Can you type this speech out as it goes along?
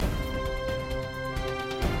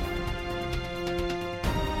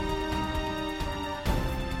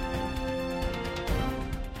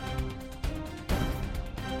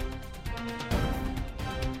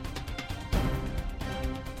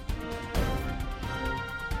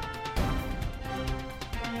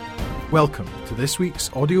Welcome to this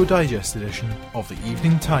week's audio digest edition of the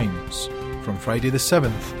Evening Times from Friday the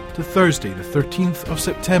 7th to Thursday the 13th of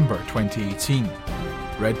September 2018.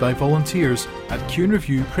 Read by volunteers at Q and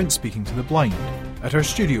Review Print Speaking to the Blind at our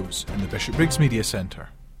studios in the Bishopbriggs Media Centre.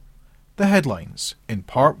 The headlines in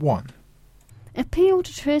Part 1. Appeal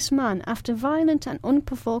to trace man after violent and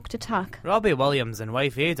unprovoked attack. Robbie Williams and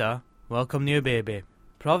wife Ada welcome new baby.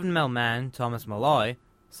 Proven Mill man Thomas Malloy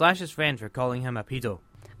slashes friend for calling him a pedo.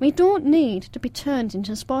 We don't need to be turned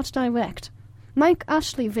into Sports Direct. Mike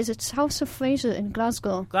Ashley visits House of Fraser in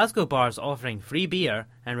Glasgow. Glasgow bars offering free beer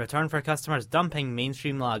in return for customers dumping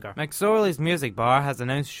mainstream lager. McSorley's Music Bar has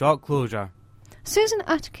announced shop closure. Susan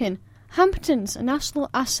Atkin, Hampton's a national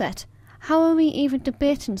asset. How are we even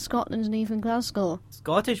debating Scotland leaving Glasgow?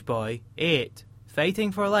 Scottish boy, 8,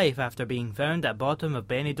 fighting for life after being found at bottom of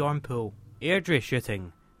Benidorm pool. Airdrie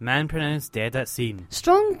shooting. Man pronounced dead at scene.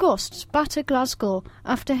 Strong gusts batter Glasgow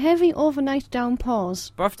after heavy overnight downpours.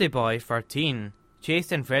 Birthday boy, 13,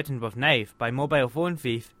 chased and threatened with knife by mobile phone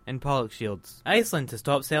thief in Pollokshields. Iceland to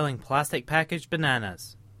stop selling plastic packaged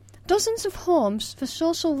bananas. Dozens of homes for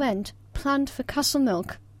social rent planned for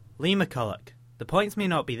Castlemilk. Lee McCulloch. The points may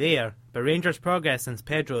not be there, but Rangers' progress since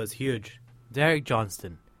Pedro is huge. Derek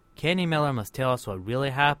Johnston. Kenny Miller must tell us what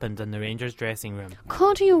really happened in the Rangers dressing room.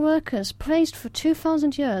 Cordial workers praised for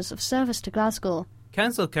 2,000 years of service to Glasgow.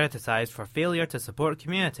 Council criticised for failure to support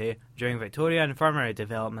community during Victoria Infirmary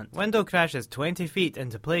development. Window crashes 20 feet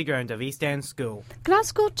into playground of East End School.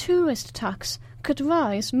 Glasgow tourist tax could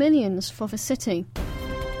rise millions for the city.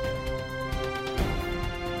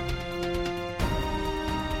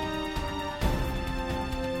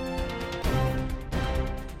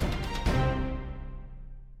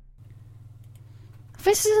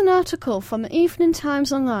 This is an article from the Evening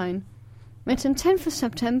Times Online, written 10th of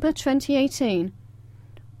September 2018,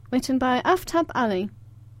 written by Aftab Ali.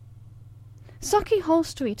 Sauchiehall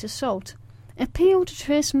Street assault, appeal to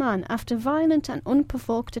trace man after violent and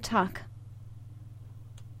unprovoked attack.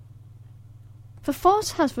 The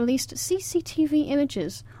force has released CCTV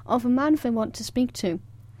images of a man they want to speak to.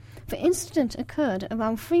 The incident occurred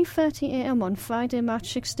around 3:30 a.m. on Friday,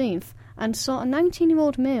 March 16th, and saw a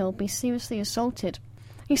 19-year-old male be seriously assaulted.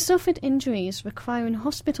 He suffered injuries requiring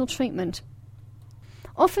hospital treatment.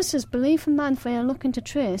 Officers believe the man they are looking to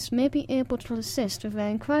trace may be able to assist with their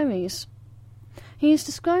inquiries. He is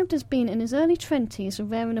described as being in his early 20s and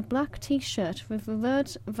wearing a black t-shirt with the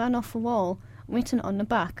words "Van Off the Wall" written on the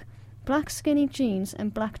back, black skinny jeans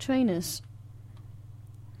and black trainers.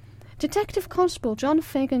 Detective Constable John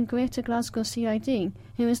Fagan, Greater Glasgow CID,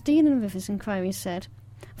 who is dealing with his inquiry, said,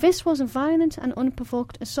 "This was a violent and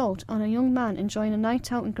unprovoked assault on a young man enjoying a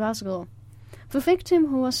night out in Glasgow. The victim,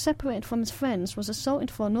 who was separated from his friends, was assaulted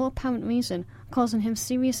for no apparent reason, causing him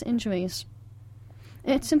serious injuries.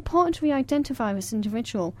 It's important we identify this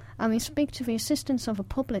individual and we speak to the assistance of the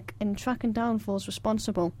public in tracking down those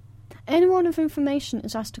responsible. Anyone with information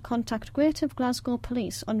is asked to contact Greater Glasgow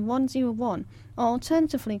Police on 101 or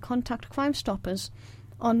alternatively contact Crime Stoppers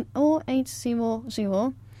on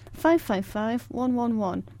 0800 555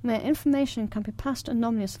 111, where information can be passed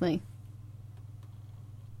anonymously."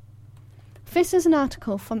 This is an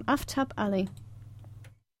article from Aftab Ali.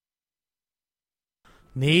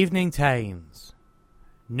 The Evening Times.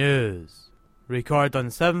 News. Recorded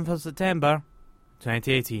on 7th of September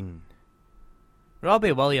 2018.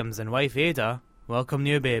 Robbie Williams and wife Ada welcome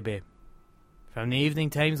new baby. From the Evening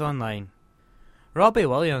Times Online. Robbie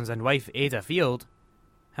Williams and wife Ada Field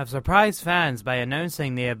have surprised fans by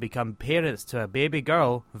announcing they have become parents to a baby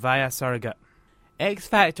girl via surrogate. X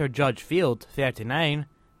Factor judge Field, 39,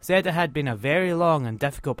 said it had been a very long and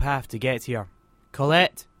difficult path to get here.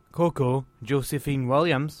 Colette Coco Josephine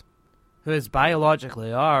Williams, who is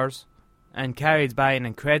biologically ours and carried by an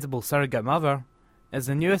incredible surrogate mother, is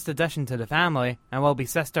the newest addition to the family and will be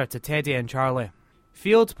sister to Teddy and Charlie.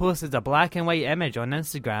 Field posted a black and white image on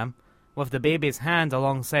Instagram with the baby's hand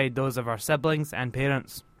alongside those of her siblings and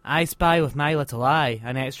parents. "I spy with my little eye,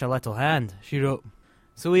 an extra little hand," she wrote.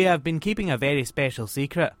 "So we have been keeping a very special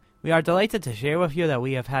secret. We are delighted to share with you that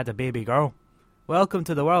we have had a baby girl. Welcome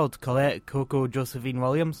to the world, Colette Coco Josephine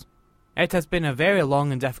Williams. It has been a very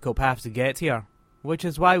long and difficult path to get here, which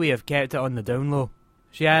is why we have kept it on the down low."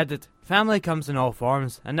 She added, "Family comes in all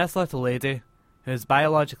forms, and this little lady, who is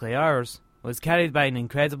biologically ours, was carried by an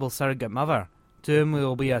incredible surrogate mother, to whom we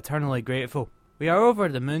will be eternally grateful. We are over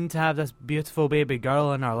the moon to have this beautiful baby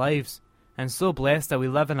girl in our lives, and so blessed that we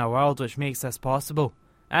live in a world which makes this possible.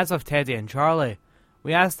 As with Teddy and Charlie,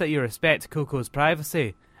 we ask that you respect Coco's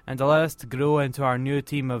privacy and allow us to grow into our new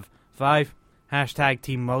team of 5,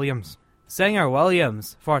 #Team Williams. Singer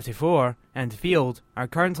Williams, 44, and Field are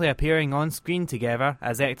currently appearing on screen together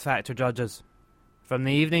as X Factor judges. From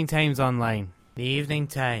the Evening Times Online. The Evening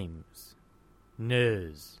Times.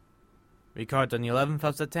 News. Recorded on the 11th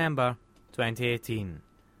of September, 2018.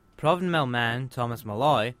 Proven Mill man Thomas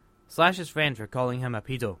Malloy slashes friend for calling him a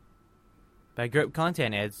pedo. By Group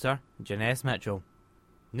Content Editor Janice Mitchell.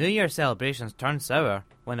 New Year celebrations turned sour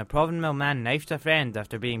when a Proven Mill man knifed a friend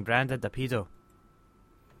after being branded a pedo.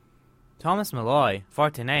 Thomas Malloy,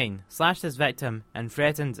 49, slashed his victim and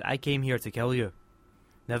threatened, "I came here to kill you."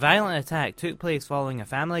 The violent attack took place following a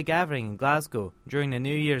family gathering in Glasgow during the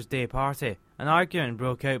New Year's Day party. An argument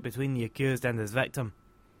broke out between the accused and his victim.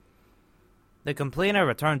 The complainer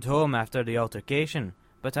returned home after the altercation,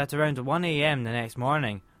 but at around 1 a.m. the next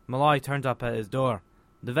morning, Malloy turned up at his door.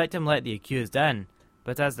 The victim let the accused in,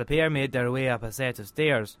 but as the pair made their way up a set of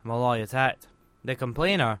stairs, Malloy attacked. The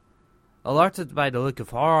complainer, alerted by the look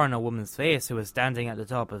of horror on a woman's face who was standing at the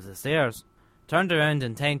top of the stairs, turned around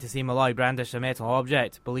in time to see Malloy brandish a metal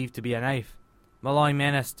object believed to be a knife. Malloy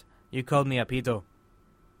menaced, "You called me a pedo."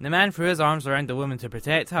 The man threw his arms around the woman to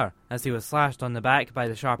protect her as he was slashed on the back by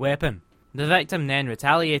the sharp weapon. The victim then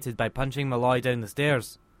retaliated by punching Malloy down the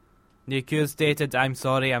stairs. The accused stated, I'm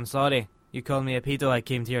sorry, you called me a pedo, I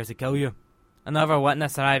came here to kill you." Another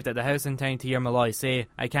witness arrived at the house in time to hear Malloy say,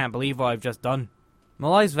 "I can't believe what I've just done."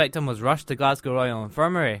 Malloy's victim was rushed to Glasgow Royal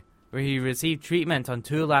Infirmary, where he received treatment on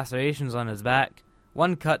 2 lacerations on his back.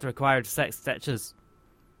 1 cut required 6 stitches.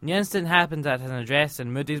 The incident happened at an address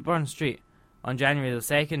in Moodiesburn Street on January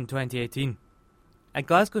 2nd, 2018. At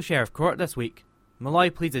Glasgow Sheriff Court this week,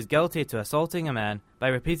 Malloy pleaded guilty to assaulting a man by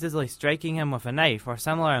repeatedly striking him with a knife or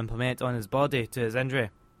similar implement on his body to his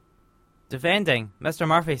injury. Defending, Mr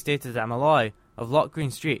Murphy stated that Malloy, of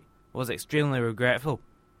Lockgreen Street, was extremely regretful.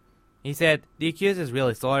 He said, "The accused is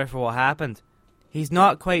really sorry for what happened. He's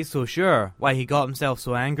not quite so sure why he got himself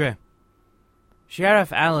so angry."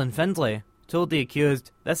 Sheriff Alan Findlay told the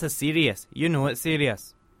accused, "This is serious, you know it's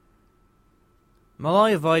serious."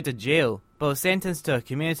 Malloy avoided jail, but was sentenced to a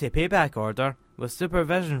community payback order with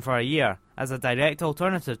supervision for a year as a direct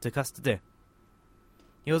alternative to custody.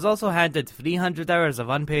 He was also handed 300 hours of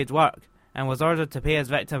unpaid work and was ordered to pay his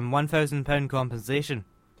victim £1,000 compensation.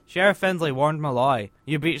 Sheriff Findlay warned Malloy,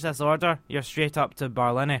 "You breach this order, you're straight up to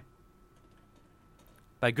Barlinnie."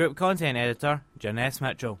 By Group Content Editor Janice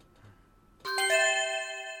Mitchell.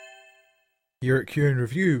 Here at Q and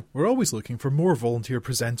Review, we're always looking for more volunteer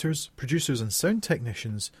presenters, producers and sound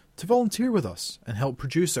technicians to volunteer with us and help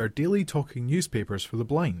produce our daily talking newspapers for the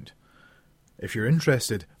blind. If you're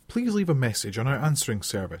interested, please leave a message on our answering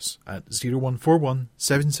service at 0141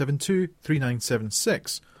 772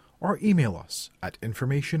 3976 or email us at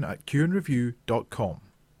information@qandreview.com.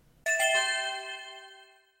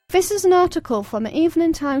 This is an article from the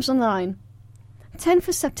Evening Times Online, 10th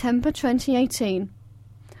of September 2018.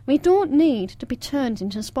 We don't need to be turned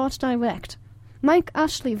into Sports Direct. Mike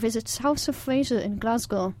Ashley visits House of Fraser in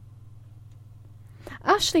Glasgow.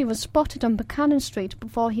 Ashley was spotted on Buchanan Street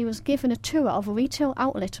before he was given a tour of a retail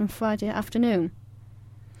outlet on Friday afternoon.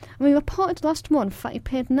 We reported last month that he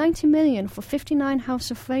paid $90 million for 59 House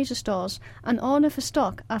of Fraser stores and order for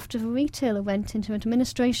stock after the retailer went into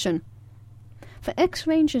administration. The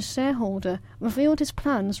ex-Rangers shareholder revealed his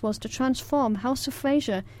plans was to transform House of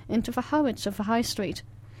Fraser into the Harrods of the High Street.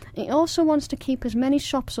 He also wants to keep as many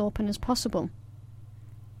shops open as possible.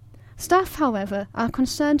 Staff, however, are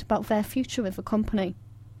concerned about their future with the company.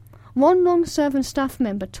 One long-serving staff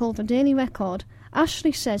member told the Daily Record,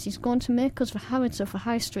 "Ashley says he's going to make us the Harrods of the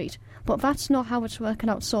High Street, but that's not how it's working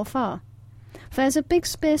out so far. There's a big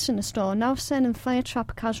space in the store now selling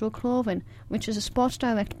Firetrap casual clothing, which is a Sports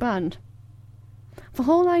Direct brand. The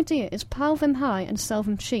whole idea is pile them high and sell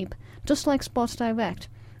them cheap, just like Sports Direct.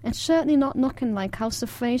 It's certainly not looking like House of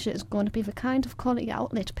Fraser is going to be the kind of quality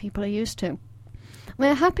outlet people are used to.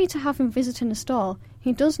 We're happy to have him visiting the store.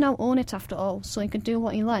 He does now own it after all, so he can do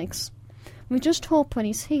what he likes. We just hope when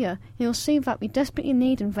he's here, he'll see that we desperately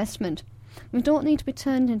need investment. We don't need to be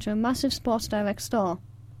turned into a massive Sports Direct store."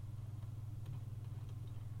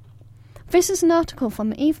 This is an article from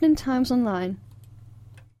the Evening Times Online.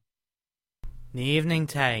 The Evening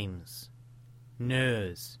Times.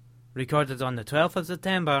 News. Recorded on the 12th of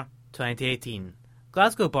September, 2018.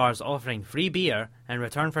 Glasgow bars offering free beer in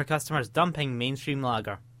return for customers dumping mainstream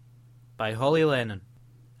lager. By Holly Lennon.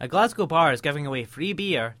 A Glasgow bar is giving away free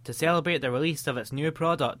beer to celebrate the release of its new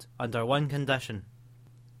product under one condition.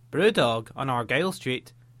 Brewdog on Argyle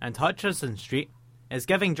Street and Hutchison Street is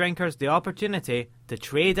giving drinkers the opportunity to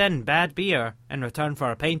trade in bad beer in return for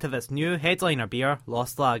a pint of its new headliner beer,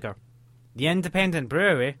 Lost Lager. The independent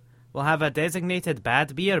brewery will have a designated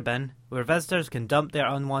bad beer bin where visitors can dump their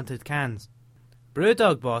unwanted cans.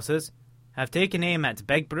 Brewdog bosses have taken aim at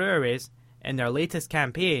big breweries in their latest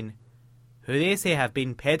campaign, who they say have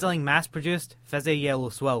been peddling mass-produced fizzy yellow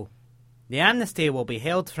swill. The amnesty will be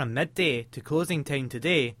held from midday to closing time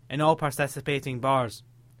today in all participating bars.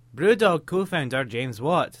 Brewdog co-founder James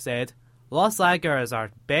Watt said, "Lost Lager is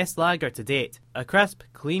our best lager to date, a crisp,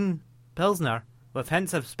 clean pilsner with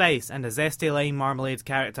hints of spice and a zesty lime marmalade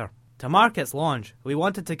character. To mark its launch, we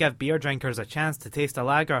wanted to give beer drinkers a chance to taste a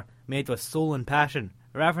lager made with soul and passion,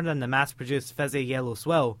 rather than the mass-produced fizzy yellow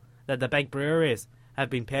swill that the big breweries have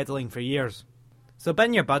been peddling for years. So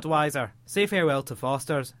bin your Budweiser, say farewell to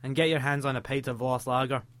Foster's, and get your hands on a pint of Lost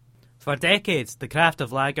Lager." For decades, the craft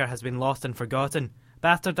of lager has been lost and forgotten,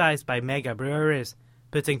 bastardised by mega breweries,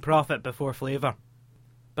 putting profit before flavour.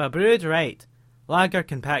 But brewed right, lager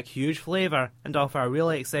can pack huge flavour and offer a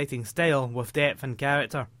really exciting style with depth and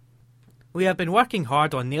character. We have been working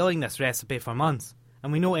hard on nailing this recipe for months,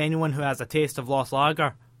 and we know anyone who has a taste of Lost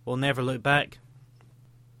Lager will never look back.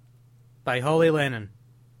 By Holly Lennon.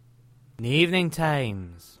 The Evening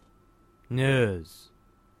Times. News.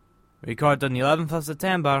 Recorded on the 11th of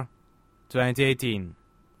September, 2018.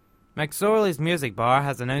 McSorley's Music Bar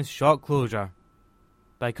has announced shop closure.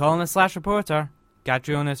 By columnist/reporter,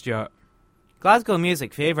 Catriona Stewart. Glasgow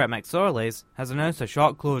music favourite McSorley's has announced a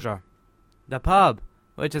shop closure. The pub,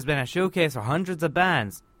 which has been a showcase for hundreds of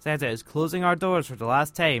bands, says it is closing our doors for the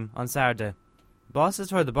last time on Saturday.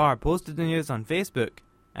 Bosses for the bar posted the news on Facebook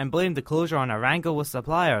and blamed the closure on a wrangle with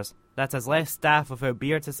suppliers that has left staff without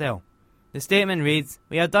beer to sell. The statement reads,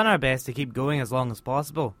 "We have done our best to keep going as long as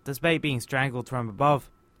possible, despite being strangled from above.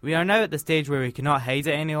 We are now at the stage where we cannot hide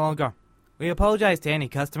it any longer. We apologise to any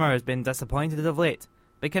customer who has been disappointed of late,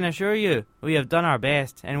 but can assure you we have done our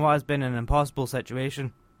best in what has been an impossible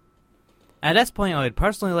situation." At this point, I would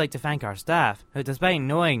personally like to thank our staff, who despite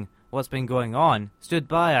knowing what's been going on, stood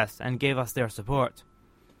by us and gave us their support.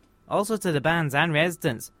 Also to the bands and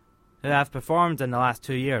residents who have performed in the last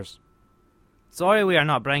 2 years. Sorry we are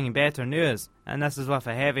not bringing better news, and this is with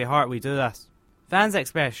a heavy heart we do this. Fans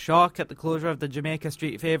expressed shock at the closure of the Jamaica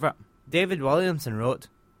Street favourite. David Williamson wrote,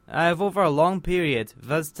 "I have over a long period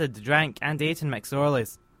visited, drank and ate in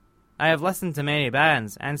McSorley's. I have listened to many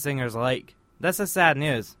bands and singers alike. This is sad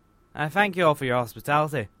news. I thank you all for your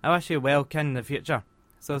hospitality. I wish you well in the future.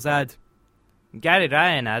 So sad." Gary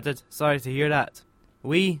Ryan added, "Sorry to hear that.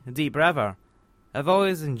 We, Deep River, have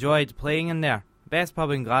always enjoyed playing in there. Best pub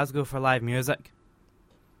in Glasgow for live music.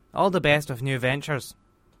 All the best with new ventures."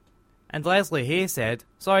 And Leslie Hay said,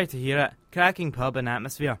 "Sorry to hear it. Cracking pub and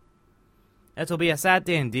atmosphere. It'll be a sad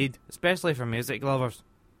day indeed, especially for music lovers.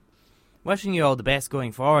 Wishing you all the best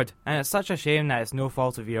going forward, and it's such a shame that it's no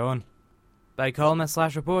fault of your own." By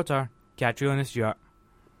columnist/reporter, Catriona Stewart.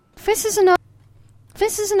 This is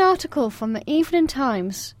an article from the Evening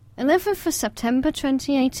Times, 11th of September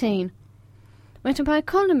 2018, written by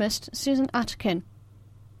columnist Susan Atkin.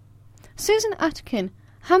 Susan Atkin,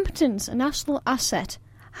 Hampton's a national asset.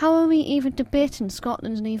 How are we even debating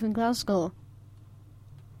Scotland and even Glasgow?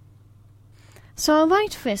 So I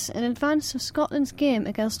write this in advance of Scotland's game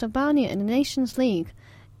against Albania in the Nations League,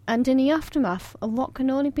 and in the aftermath of what can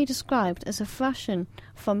only be described as a thrashing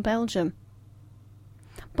from Belgium.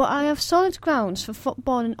 But I have solid grounds for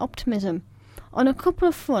footballing optimism. On a couple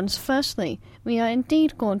of fronts. Firstly, we are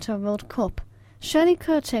indeed going to a World Cup. Shelley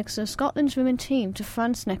Kerr takes the Scotland's women team to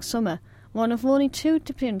France next summer, one of only 2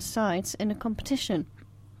 different sides in the competition.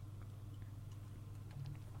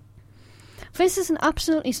 This is an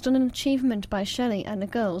absolutely stunning achievement by Shelley and the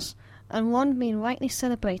girls, and one being rightly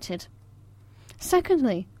celebrated.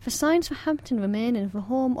 Secondly, the signs for Hampton remaining the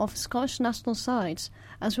home of the Scottish national sides,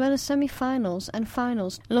 as well as semi-finals and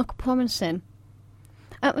finals, look promising.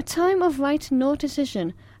 At the time of writing, no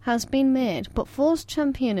decision has been made, but those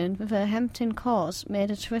championing the Hampton cause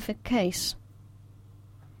made a terrific case.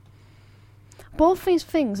 Both these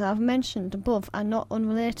things I have mentioned above are not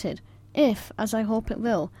unrelated. If, as I hope it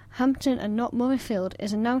will, Hampton and not Murrayfield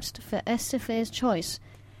is announced for SFA's choice,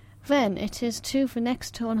 then it is to the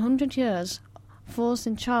next 100 years those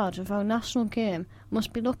in charge of our national game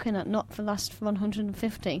must be looking at, not the last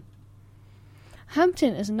 150.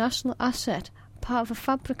 Hampton is a national asset, part of the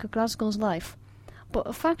fabric of Glasgow's life, but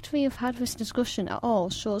the fact we have had this discussion at all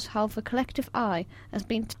shows how the collective eye has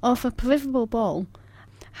been of a peripheral ball.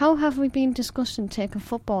 How have we been discussing taking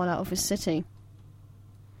football out of this city?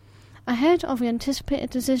 Ahead of the anticipated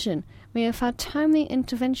decision, we have had timely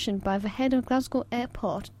intervention by the head of Glasgow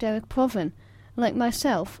Airport, Derek Provan. Like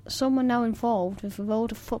myself, someone now involved with the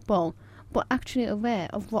world of football, but actually aware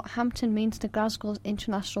of what Hampton means to Glasgow's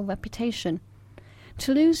international reputation.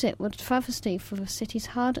 To lose it would travesty for the city's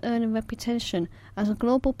hard-earned reputation as a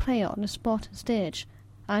global player on the sporting stage.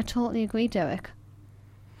 I totally agree, Derek.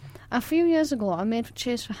 A few years ago, I made the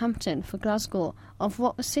case for Hampton, for Glasgow, of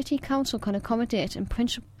what the City Council can accommodate in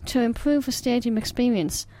principle to improve the stadium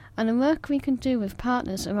experience and the work we can do with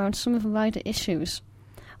partners around some of the wider issues.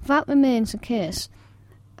 That remains the case,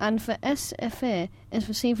 and the SFA is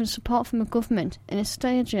receiving support from the government in its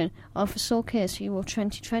staging of the Showcase Euro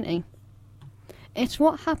 2020. It's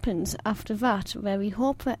what happens after that where we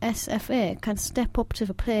hope the SFA can step up to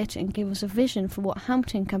the plate and give us a vision for what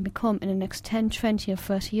Hampton can become in the next 10, 20 or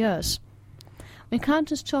 30 years. We can't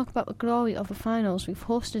just talk about the glory of the finals we've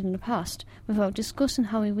hosted in the past without discussing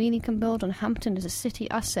how we really can build on Hampton as a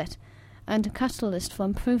city asset and a catalyst for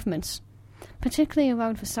improvements, particularly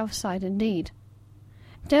around the south side indeed.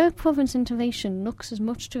 Derek Province intervention looks as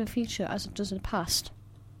much to the future as it does the past.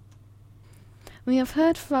 We have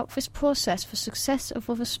heard throughout this process the success of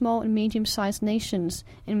other small and medium-sized nations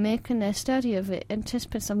in making their study of it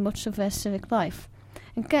anticipates of much of their civic life.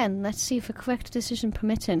 Again, let's see if the correct decision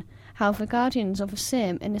permitting how the guardians of the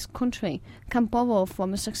same in this country can borrow from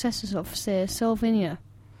the successes of, say, Slovenia.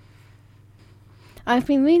 I have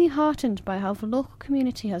been really heartened by how the local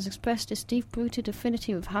community has expressed its deep-rooted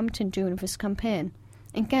affinity with Hampton during this campaign.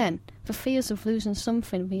 Again, the fears of losing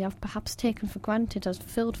something we have perhaps taken for granted has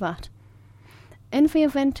fulfilled that. In the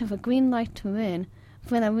event of a green light to remain,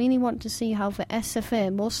 then I really want to see how the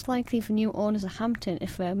SFA, most likely the new owners of Hampton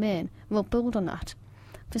if they remain, will build on that.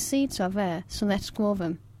 The seeds are there, so let's grow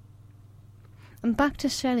them. And back to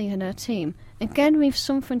Shelley and her team. Again, we've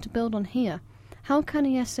something to build on here. How can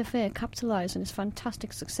the SFA capitalise on its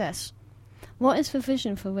fantastic success? What is the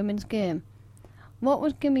vision for women's game? What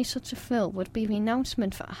would give me such a thrill would be the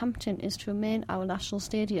announcement that Hampton is to remain our national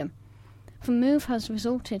stadium. The move has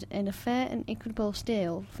resulted in a fair and equitable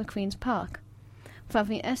deal for Queen's Park, that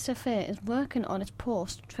the SFA is working on its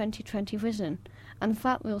post-2020 vision, and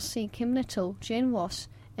that we'll see Kim Little, Jane Ross,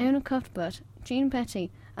 Aaron Cuthbert, Jean Betty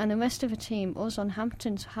and the rest of the team us on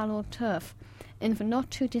Hampton's hallowed turf in the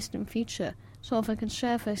not-too-distant future, so they can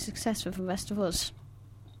share their success with the rest of us.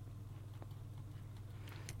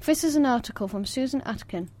 This is an article from Susan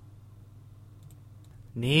Atkin.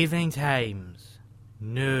 The Evening Times.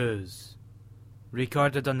 News.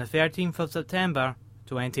 Recorded on the 13th of September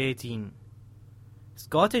 2018.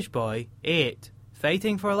 Scottish boy, 8,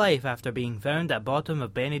 fighting for life after being found at bottom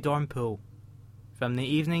of Benidorm pool. From the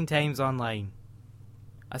Evening Times Online.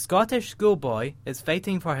 A Scottish schoolboy is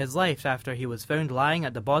fighting for his life after he was found lying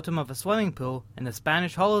at the bottom of a swimming pool in the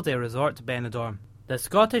Spanish holiday resort Benidorm. The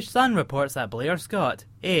Scottish Sun reports that Blair Scott,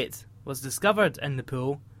 8, was discovered in the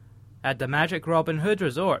pool at the Magic Robin Hood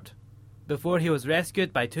resort before he was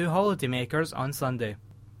rescued by 2 holidaymakers on Sunday.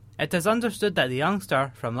 It is understood that the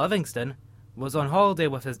youngster from Livingston was on holiday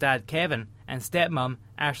with his dad Kevin and stepmom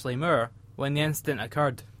Ashley Moore when the incident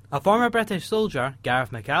occurred. A former British soldier,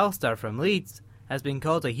 Gareth McAllister from Leeds, has been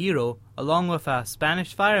called a hero along with a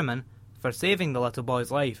Spanish fireman for saving the little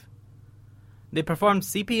boy's life. They performed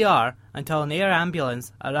CPR until an air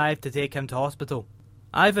ambulance arrived to take him to hospital.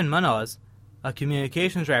 Ivan Munoz, a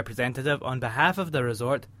communications representative on behalf of the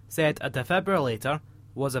resort, said a defibrillator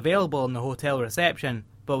was available in the hotel reception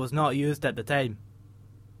but was not used at the time.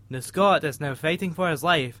 The Scot is now fighting for his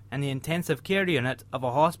life in the intensive care unit of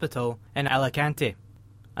a hospital in Alicante.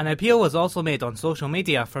 An appeal was also made on social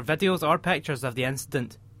media for videos or pictures of the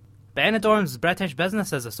incident. Benidorm's British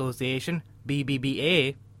Businesses Association,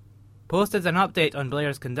 BBBA, posted an update on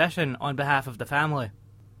Blair's condition on behalf of the family.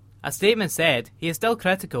 A statement said, "He is still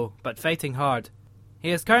critical, but fighting hard. He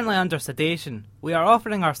is currently under sedation. We are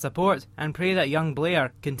offering our support and pray that young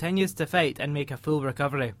Blair continues to fight and make a full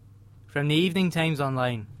recovery." From the Evening Times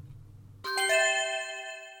Online.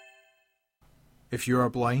 If you are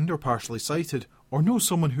blind or partially sighted, or know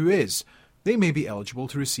someone who is, they may be eligible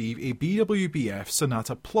to receive a BWBF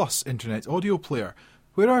Sonata Plus internet audio player,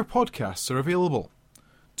 where our podcasts are available.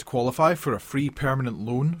 To qualify for a free permanent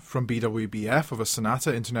loan from BWBF of a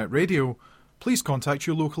Sonata internet radio, please contact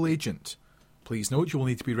your local agent. Please note you will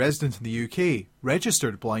need to be resident in the UK,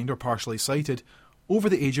 registered blind or partially sighted, over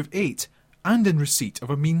the age of 8, and in receipt of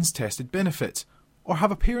a means-tested benefit, or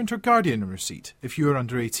have a parent or guardian in receipt if you are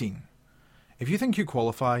under 18. If you think you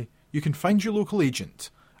qualify, you can find your local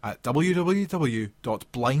agent at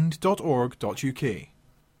www.blind.org.uk.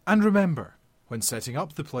 And remember, when setting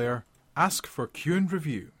up the player, ask for Q and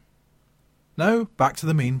review. Now, back to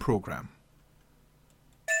the main programme.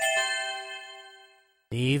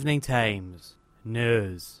 The Evening Times.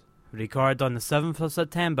 News. Recorded on the 7th of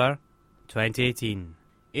September 2018.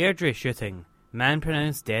 Airdrie shooting. Man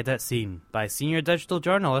pronounced dead at scene by senior digital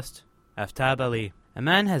journalist Aftab Ali. A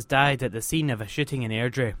man has died at the scene of a shooting in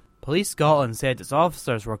Airdrie. Police Scotland said its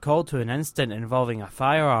officers were called to an incident involving a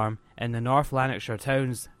firearm in the North Lanarkshire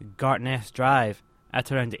town's Gartness Drive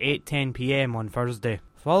at around 8:10 p.m. on Thursday.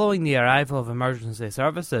 Following the arrival of emergency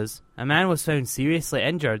services, a man was found seriously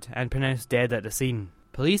injured and pronounced dead at the scene.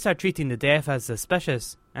 Police are treating the death as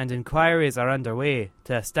suspicious, and inquiries are underway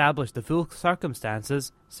to establish the full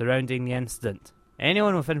circumstances surrounding the incident.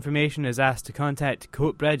 Anyone with information is asked to contact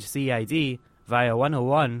Coatbridge CID via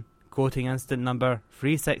 101, quoting incident number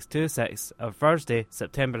 3626 of Thursday,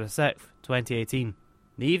 September 6th, 2018.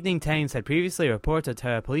 The Evening Times had previously reported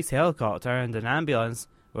how a police helicopter and an ambulance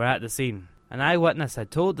were at the scene. An eyewitness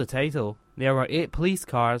had told the title there were 8 police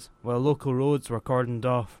cars while local roads were cordoned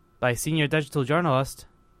off. By senior digital journalist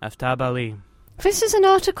Aftab Ali. This is an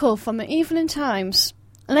article from the Evening Times,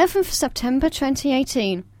 11th September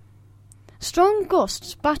 2018. Strong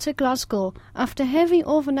gusts batter Glasgow after heavy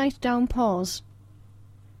overnight downpours.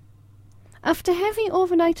 After heavy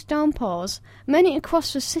overnight downpours, many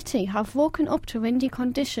across the city have woken up to windy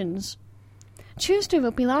conditions. Tuesday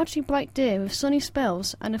will be largely bright day with sunny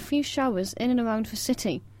spells and a few showers in and around the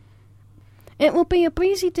city. It will be a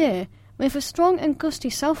breezy day with a strong and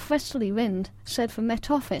gusty southwesterly wind, said the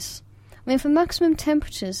Met Office, with the maximum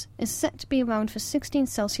temperatures is set to be around the 16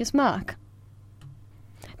 Celsius mark.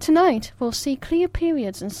 Tonight we'll see clear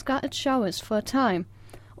periods and scattered showers for a time.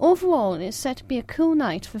 Overall it is set to be a cool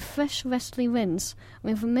night with fresh westerly winds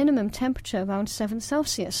with a minimum temperature around 7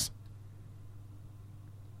 Celsius.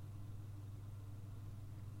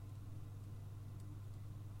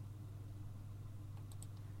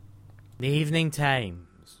 The Evening Times.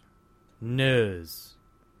 News.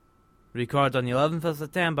 Recorded on the 11th of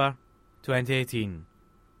September, 2018.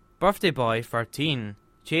 Birthday boy, 13,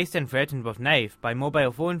 chased and threatened with knife by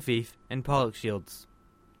mobile phone thief in Pollokshields.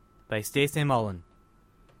 By Stacey Mullen.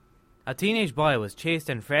 A teenage boy was chased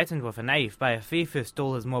and threatened with a knife by a thief who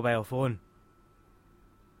stole his mobile phone.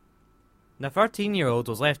 The 13-year-old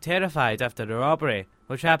was left terrified after the robbery,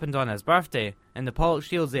 which happened on his birthday in the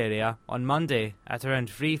Pollokshields area on Monday at around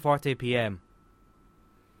 3:40 p.m.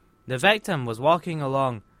 The victim was walking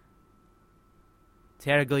along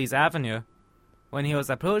Terglees Avenue when he was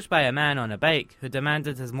approached by a man on a bike who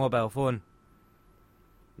demanded his mobile phone.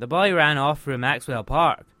 The boy ran off through Maxwell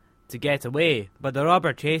Park to get away, but the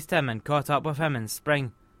robber chased him and caught up with him in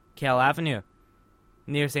Spring Kell Avenue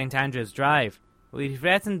near St Andrews Drive, where he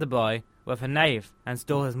threatened the boy with a knife and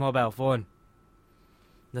stole his mobile phone.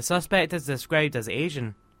 The suspect is described as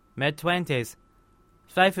Asian, mid-20s,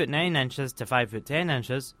 5'9" to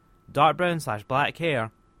 5'10", dark brown/black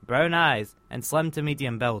hair, brown eyes, and slim to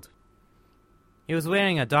medium build. He was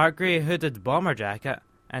wearing a dark grey hooded bomber jacket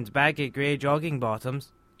and baggy grey jogging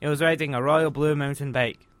bottoms. He was riding a royal blue mountain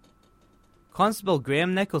bike. Constable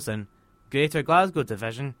Graham Nicholson, Greater Glasgow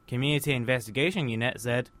Division, Community Investigation Unit,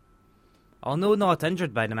 said, "Although not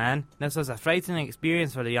injured by the man, this was a frightening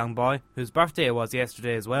experience for the young boy, whose birthday it was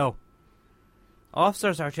yesterday as well.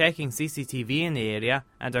 Officers are checking CCTV in the area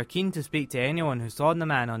and are keen to speak to anyone who saw the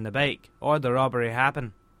man on the bike or the robbery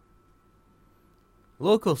happen.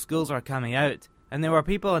 Local schools are coming out, and there were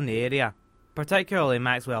people in the area, particularly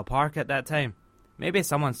Maxwell Park at that time. Maybe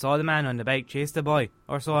someone saw the man on the bike chase the boy,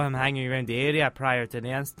 or saw him hanging around the area prior to the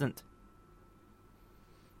incident.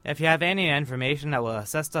 If you have any information that will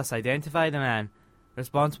assist us identify the man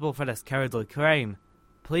responsible for this cowardly crime,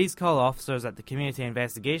 please call officers at the Community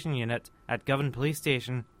Investigation Unit at Govan Police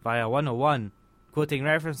Station via 101, quoting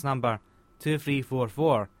reference number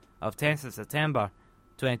 2344 of 10th of September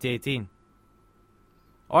 2018.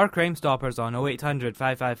 Or Crime Stoppers on 0800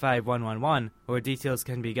 555 111, where details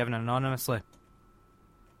can be given anonymously.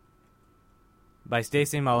 By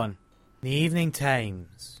Stacey Mullen. The Evening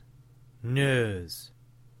Times. News.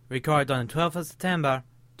 Recorded on the 12th of September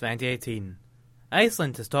 2018.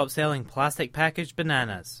 Iceland to stop selling plastic packaged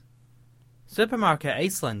bananas. Supermarket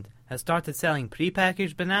Iceland has started selling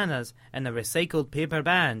pre-packaged bananas in a recycled paper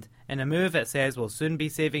band in a move it says will soon be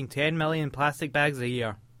saving 10 million plastic bags a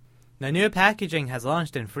year. The new packaging has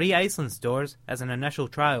launched in 3 Iceland stores as an initial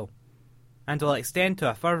trial, and will extend to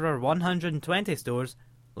a further 120 stores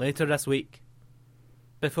later this week,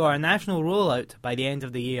 before a national rollout by the end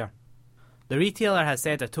of the year. The retailer has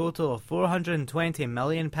said a total of 420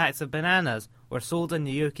 million packs of bananas were sold in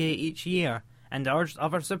the UK each year, and urged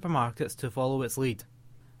other supermarkets to follow its lead.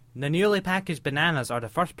 The newly packaged bananas are the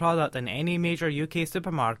first product in any major UK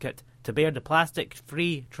supermarket to bear the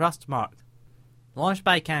plastic-free trust mark, launched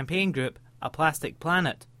by campaign group A Plastic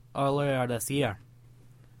Planet earlier this year.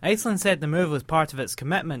 Iceland said the move was part of its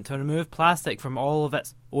commitment to remove plastic from all of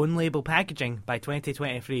its own label packaging by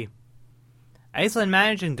 2023. Iceland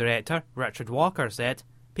Managing Director Richard Walker said,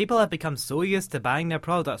 "People have become so used to buying their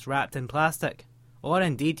products wrapped in plastic, or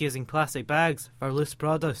indeed using plastic bags for loose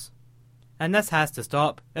produce. And this has to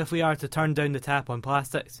stop if we are to turn down the tap on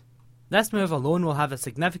plastics. This move alone will have a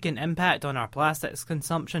significant impact on our plastics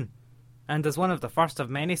consumption, and is one of the first of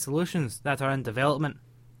many solutions that are in development.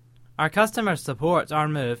 Our customers support our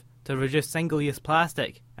move to reduce single-use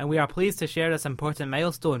plastic, and we are pleased to share this important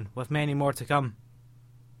milestone with many more to come."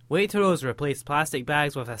 Waitrose replaced plastic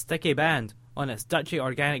bags with a sticky band on its Dutchy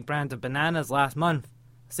organic brand of bananas last month,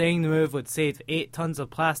 saying the move would save 8 tonnes of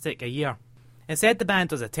plastic a year. It said the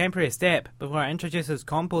band was a temporary step before it introduces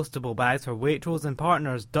compostable bags for Waitrose and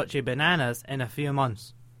partners Dutchy bananas in a few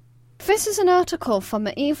months. This is an article from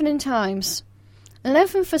the Evening Times,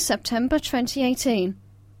 11th of September 2018,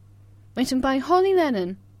 written by Holly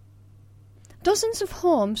Lennon. Dozens of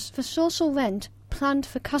homes for social rent planned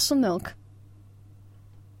for Castlemilk.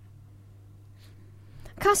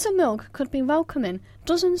 Castlemilk could be welcoming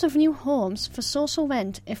dozens of new homes for social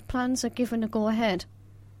rent if plans are given a go-ahead.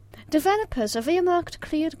 Developers have earmarked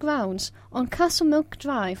cleared grounds on Castlemilk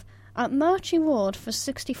Drive at Marchie Road for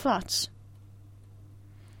 60 flats.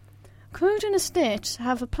 Cruden Estates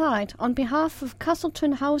have applied on behalf of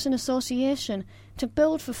Castleton Housing Association to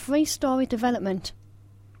build the 3-storey development.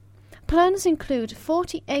 Plans include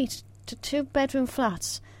 48 to 2-bedroom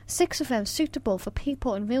flats, 6 of them suitable for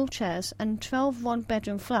people in wheelchairs, and 12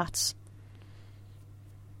 one-bedroom flats.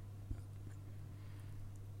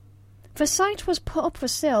 The site was put up for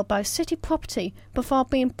sale by City Property before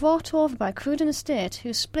being brought over by Cruden Estate,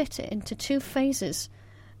 who split it into 2 phases,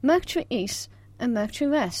 Mercury East and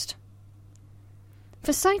Mercury West.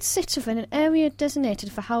 The site sits within an area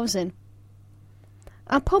designated for housing.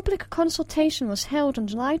 A public consultation was held in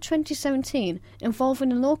July 2017 involving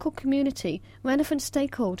the local community, relevant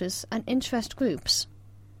stakeholders and interest groups.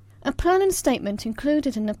 A planning statement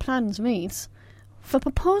included in the plans reads, "The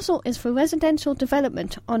proposal is for residential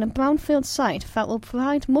development on a brownfield site that will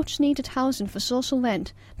provide much-needed housing for social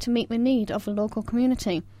rent to meet the need of the local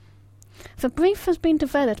community. The brief has been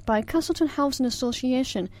developed by Castleton Housing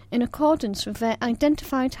Association in accordance with their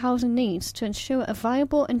identified housing needs to ensure a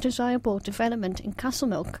viable and desirable development in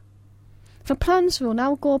Castlemilk. The plans will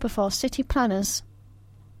now go before city planners."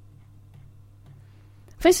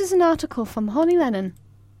 This is an article from Holly Lennon.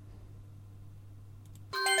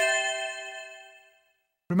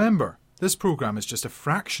 Remember, this programme is just a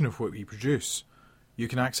fraction of what we produce. You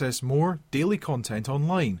can access more daily content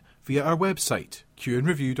online via our website,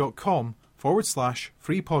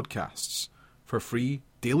 qandreview.com/free podcasts, for free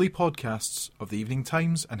daily podcasts of the Evening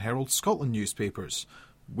Times and Herald Scotland newspapers,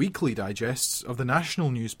 weekly digests of the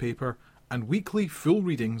national newspaper, and weekly full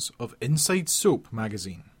readings of Inside Soap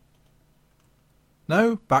magazine.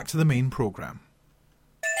 Now, back to the main programme.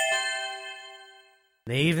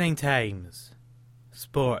 The Evening Times.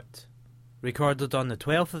 Sport. Recorded on the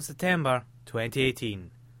 12th of September 2018.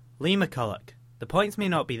 Lee McCulloch. The points may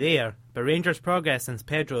not be there, but Rangers' progress since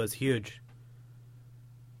Pedro is huge.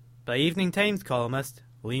 By Evening Times columnist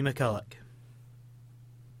Lee McCulloch.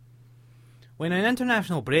 When an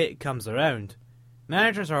international break comes around,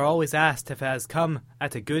 managers are always asked if it has come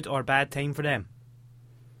at a good or bad time for them.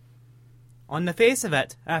 On the face of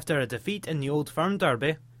it, after a defeat in the Old Firm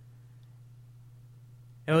Derby,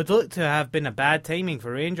 it would look to have been a bad timing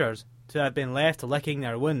for Rangers to have been left licking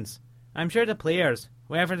their wounds. I'm sure the players,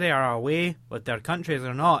 whether they are away with their countries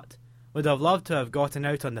or not, would have loved to have gotten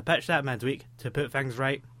out on the pitch that midweek to put things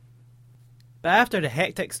right. But after the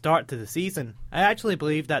hectic start to the season, I actually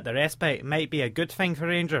believe that the respite might be a good thing for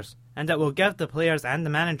Rangers, and it will give the players and the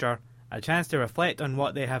manager a chance to reflect on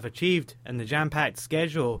what they have achieved in the jam-packed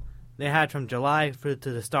schedule they had from July through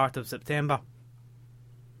to the start of September.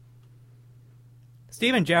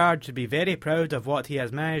 Steven Gerrard should be very proud of what he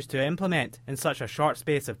has managed to implement in such a short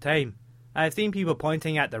space of time. I have seen people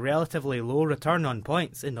pointing at the relatively low return on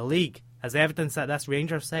points in the league as evidence that this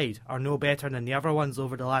Rangers side are no better than the other ones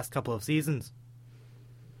over the last couple of seasons.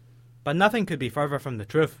 But nothing could be further from the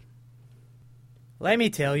truth. Let me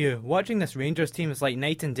tell you, watching this Rangers team is like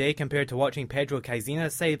night and day compared to watching Pedro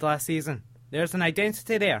Caixinha's side last season. There's an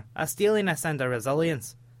identity there, a steeliness and a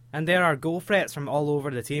resilience, and there are goal threats from all over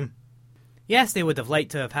the team. Yes, they would have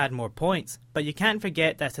liked to have had more points, but you can't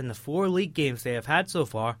forget that in the 4 league games they have had so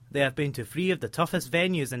far, they have been to 3 of the toughest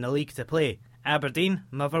venues in the league to play: Aberdeen,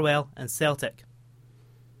 Motherwell and Celtic.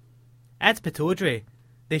 At Pittodrie,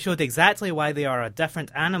 they showed exactly why they are a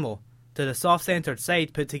different animal to the soft-centred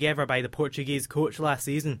side put together by the Portuguese coach last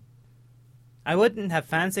season. I wouldn't have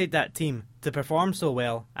fancied that team to perform so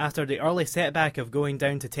well after the early setback of going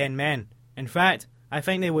down to 10 men. In fact, I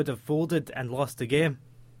think they would have folded and lost the game.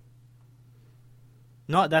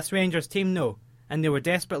 Not this Rangers team, no, and they were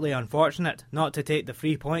desperately unfortunate not to take the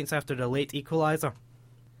 3 points after the late equaliser.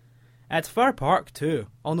 At Fir Park too,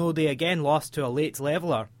 although they again lost to a late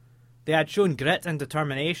leveller, they had shown grit and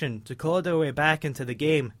determination to claw their way back into the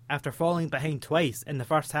game after falling behind twice in the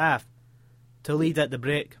first half, to lead at the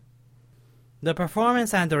break. The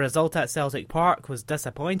performance and the result at Celtic Park was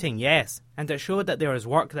disappointing, yes, and it showed that there is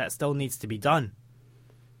work that still needs to be done.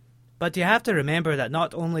 But you have to remember that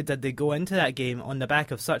not only did they go into that game on the back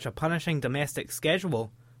of such a punishing domestic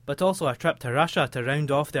schedule, but also a trip to Russia to round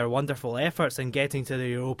off their wonderful efforts in getting to the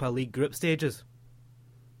Europa League group stages.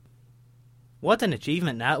 What an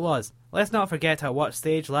achievement that was. Let's not forget at what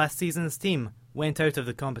stage last season's team went out of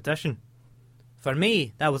the competition. For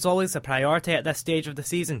me, that was always a priority at this stage of the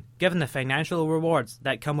season, given the financial rewards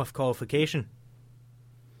that come with qualification.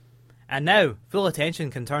 And now, full attention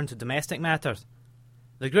can turn to domestic matters.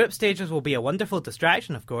 The group stages will be a wonderful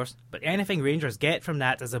distraction, of course, but anything Rangers get from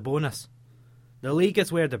that is a bonus. The league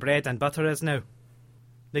is where the bread and butter is now.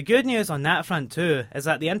 The good news on that front too is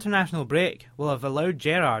that the international break will have allowed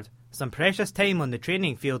Gerrard some precious time on the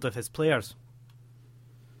training field with his players,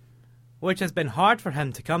 which has been hard for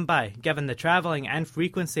him to come by given the travelling and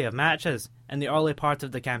frequency of matches in the early part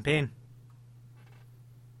of the campaign.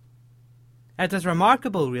 It is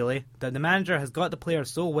remarkable, really, that the manager has got the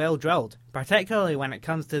players so well drilled, particularly when it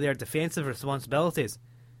comes to their defensive responsibilities,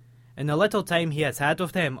 in the little time he has had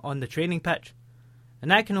with them on the training pitch,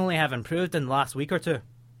 and that can only have improved in the last week or two.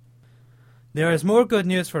 There is more good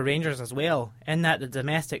news for Rangers as well, in that the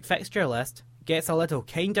domestic fixture list gets a little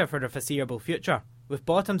kinder for the foreseeable future, with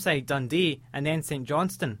bottom side Dundee and then St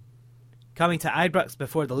Johnstone coming to Ibrox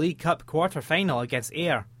before the League Cup quarter-final against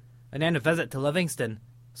Ayr, and then a visit to Livingston,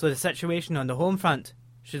 so the situation on the home front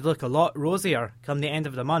should look a lot rosier come the end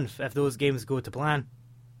of the month if those games go to plan.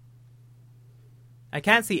 I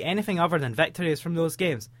can't see anything other than victories from those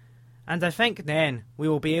games, and I think then we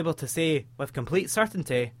will be able to say with complete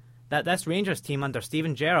certainty that this Rangers team under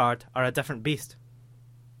Steven Gerrard are a different beast.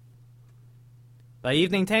 By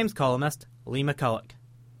Evening Times columnist Lee McCulloch.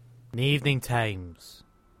 Evening Times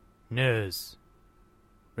News.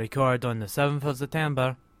 Recorded on the 7th of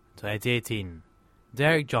September 2018.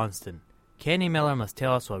 Derek Johnston. Kenny Miller must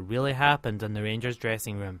tell us what really happened in the Rangers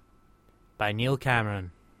dressing room. By Neil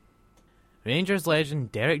Cameron. Rangers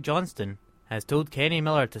legend Derek Johnston has told Kenny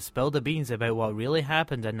Miller to spill the beans about what really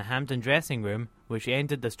happened in the Hampden dressing room, which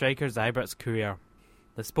ended the striker's Ibrox career.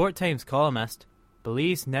 The Sport Times columnist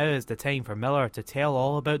believes now is the time for Miller to tell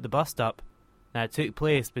all about the bust-up that took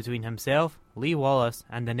place between himself, Lee Wallace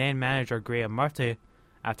and the then manager Graham Murty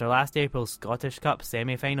after last April's Scottish Cup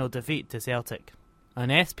semi-final defeat to Celtic. An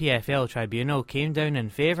SPFL tribunal came down in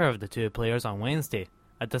favour of the two players on Wednesday,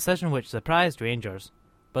 a decision which surprised Rangers,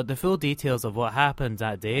 but the full details of what happened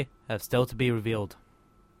that day have still to be revealed.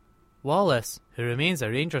 Wallace, who remains a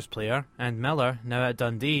Rangers player, and Miller, now at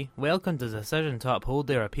Dundee, welcomed the decision to uphold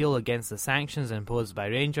their appeal against the sanctions imposed by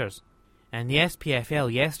Rangers, and the SPFL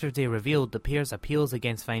yesterday revealed the pair's appeals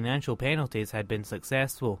against financial penalties had been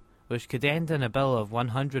successful, which could end in a bill of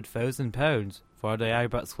 £100,000 for the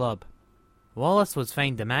Ibrox club. Wallace was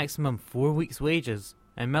fined the maximum 4 weeks' wages,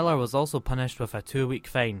 and Miller was also punished with a 2-week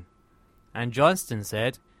fine. And Johnston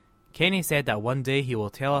said, Kenny said that one day he will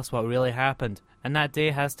tell us what really happened, and that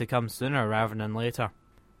day has to come sooner rather than later.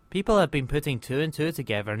 People have been putting 2 and 2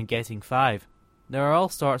 together and getting 5. There are all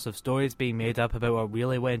sorts of stories being made up about what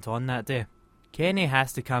really went on that day. Kenny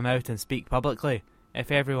has to come out and speak publicly,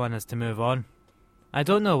 if everyone is to move on. I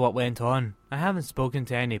don't know what went on. I haven't spoken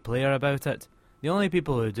to any player about it. The only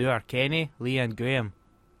people who do are Kenny, Lee and Graham,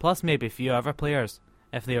 plus maybe a few other players,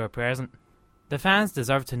 if they were present. The fans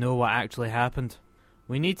deserve to know what actually happened.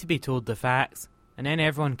 We need to be told the facts, and then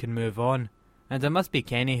everyone can move on. And it must be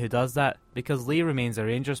Kenny who does that, because Lee remains a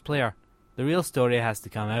Rangers player. The real story has to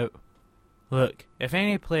come out. Look, if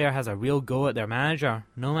any player has a real go at their manager,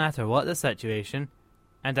 no matter what the situation,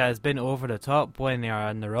 and it has been over the top when they are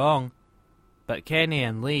in the wrong, but Kenny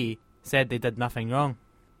and Lee said they did nothing wrong.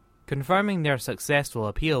 Confirming their successful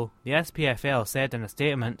appeal, the SPFL said in a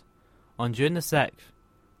statement, on June the 6th,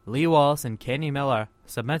 Lee Wallace and Kenny Miller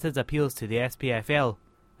submitted appeals to the SPFL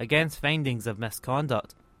against findings of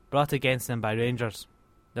misconduct brought against them by Rangers.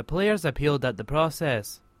 The players appealed that the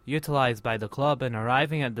process utilised by the club in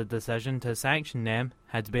arriving at the decision to sanction them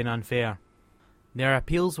had been unfair. Their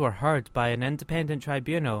appeals were heard by an independent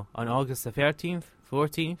tribunal on August the 13th,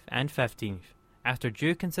 14th and 15th. After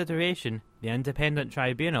due consideration, the independent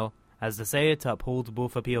tribunal has decided to uphold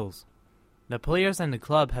both appeals. The players and the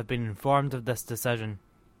club have been informed of this decision.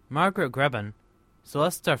 Margaret Gribben,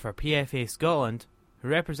 solicitor for PFA Scotland, who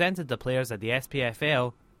represented the players at the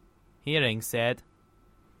SPFL hearing, said,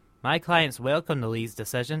 My clients welcome the League's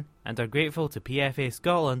decision and are grateful to PFA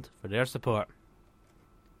Scotland for their support.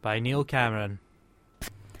 By Neil Cameron.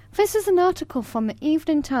 This is an article from the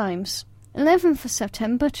Evening Times, 11th of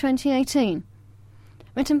September 2018,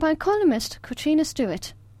 written by columnist Katrina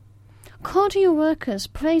Stewart. Cordial workers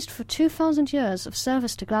praised for 2,000 years of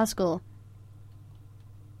service to Glasgow.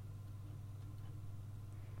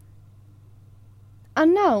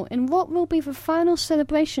 And now, in what will be the final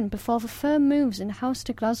celebration before the firm moves in house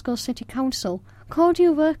to Glasgow City Council,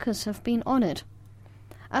 cordial workers have been honoured.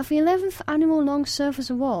 At the 11th Annual Long Service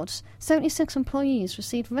Awards, 76 employees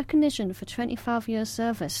received recognition for 25 years'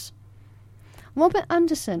 service. Robert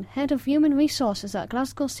Anderson, Head of Human Resources at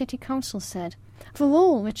Glasgow City Council, said, "The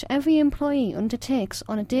role which every employee undertakes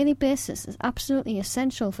on a daily basis is absolutely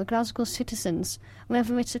essential for Glasgow citizens,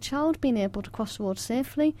 whether it's a child being able to cross the road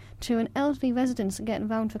safely to an elderly resident getting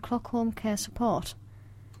round-the-clock home care support.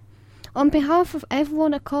 On behalf of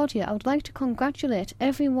everyone at Cordia, I would like to congratulate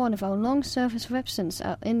every one of our long service representatives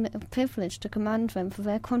in the privilege to command them for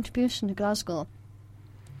their contribution to Glasgow.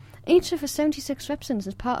 Each of the 76 representatives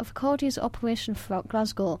is part of Cordia's operation throughout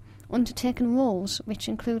Glasgow, undertaking roles which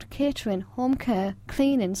include catering, home care,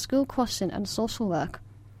 cleaning, school crossing and social work.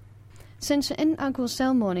 Since the inaugural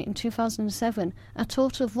ceremony in 2007, a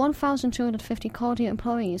total of 1,250 Cordia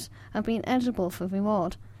employees have been eligible for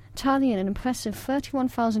reward, tallying an impressive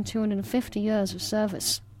 31,250 years of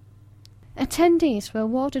service. Attendees were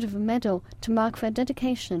awarded with a medal to mark their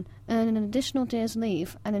dedication, earning an additional day's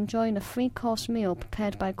leave and enjoying a free-course meal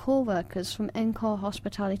prepared by co-workers from Encore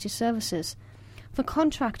Hospitality Services, the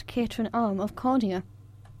contract catering arm of Cordia.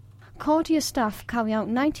 Cordia staff carry out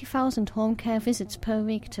 90,000 home care visits per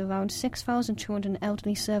week to around 6,200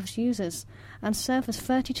 elderly service users and service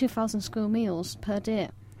 32,000 school meals per day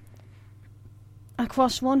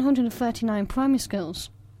across 139 primary schools,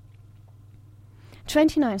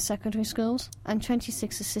 29 secondary schools and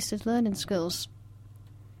 26 assisted learning schools.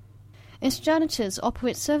 Its janitors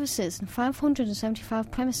operate services in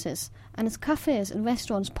 575 premises, and its cafes and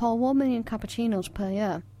restaurants pour 1 million cappuccinos per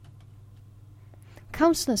year.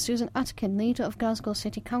 Councillor Susan Atkin, leader of Glasgow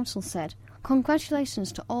City Council, said,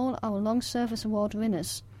 "Congratulations to all our long service award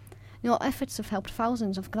winners. Your efforts have helped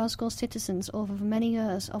thousands of Glasgow citizens over the many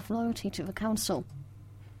years of loyalty to the council.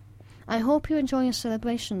 I hope you enjoy your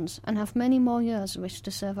celebrations and have many more years in which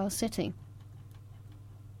to serve our city."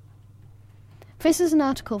 This is an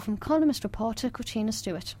article from columnist reporter Katrina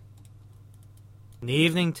Stewart. The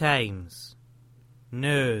Evening Times.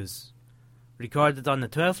 News. Recorded on the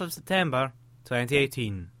 12th of September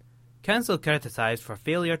 2018. Council criticised for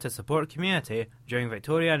failure to support community during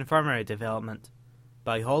Victoria Infirmary development.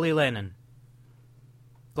 By Holly Lennon.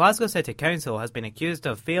 Glasgow City Council has been accused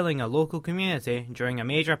of failing a local community during a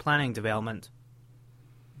major planning development.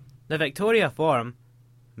 The Victoria Forum,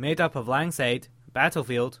 made up of Langside,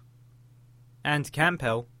 Battlefield, and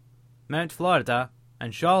Camphill, Mount Florida,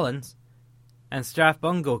 and Shawlands, and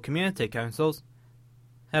Strathbungo community councils,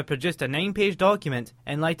 have produced a 9-page document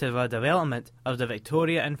in light of a development of the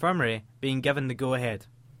Victoria Infirmary being given the go-ahead.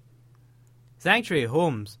 Sanctuary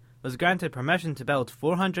Homes was granted permission to build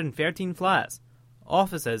 413 flats,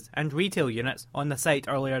 offices and retail units on the site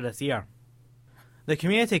earlier this year. The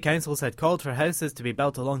community councils had called for houses to be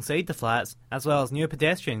built alongside the flats, as well as new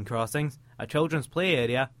pedestrian crossings, a children's play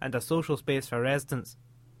area and a social space for residents.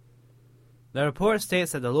 The report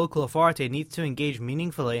states that the local authority needs to engage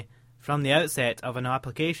meaningfully from the outset of an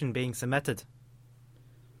application being submitted.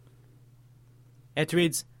 It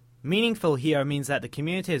reads, "Meaningful here means that the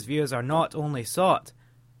community's views are not only sought,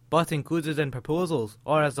 but included in proposals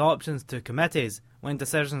or as options to committees when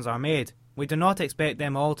decisions are made. We do not expect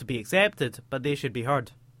them all to be accepted, but they should be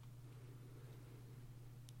heard."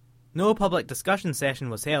 No public discussion session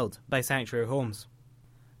was held by Sanctuary Homes.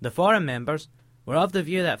 The forum members were of the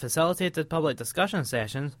view that facilitated public discussion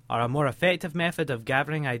sessions are a more effective method of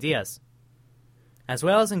gathering ideas, as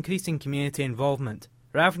well as increasing community involvement,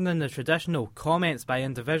 rather than the traditional comments by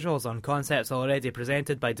individuals on concepts already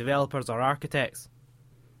presented by developers or architects.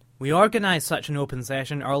 We organised such an open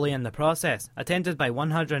session early in the process, attended by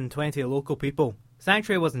 120 local people.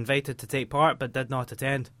 Sanctuary was invited to take part but did not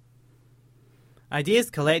attend.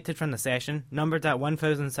 Ideas collected from the session, numbered at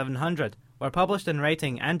 1,700, were published in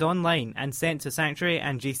writing and online and sent to Sanctuary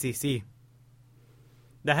and GCC.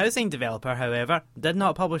 The housing developer, however, did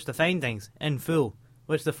not publish the findings in full,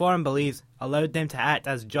 which the forum believes allowed them to act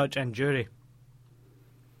as judge and jury.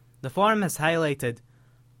 The forum has highlighted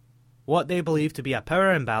what they believe to be a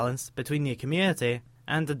power imbalance between the community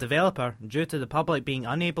and the developer due to the public being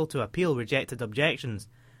unable to appeal rejected objections,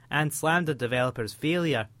 and slammed the developer's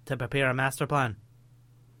failure to prepare a master plan.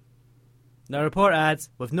 The report adds,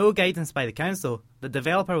 with no guidance by the council, the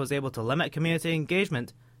developer was able to limit community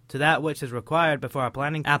engagement to that which is required before a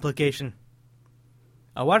planning application.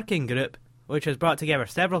 A working group, which has brought together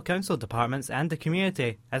several council departments and the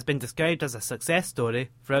community, has been described as a success story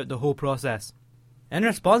throughout the whole process. In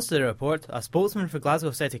response to the report, a spokesman for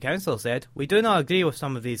Glasgow City Council said, "We do not agree with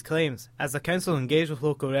some of these claims, as the council engaged with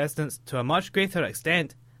local residents to a much greater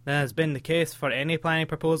extent than has been the case for any planning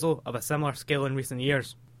proposal of a similar scale in recent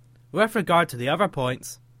years. With regard to the other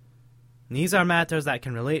points, these are matters that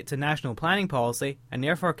can relate to national planning policy and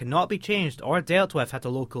therefore cannot be changed or dealt with at a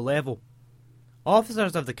local level.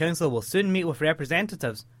 Officers of the council will soon meet with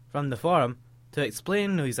representatives from the forum to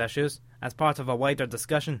explain these issues as part of a wider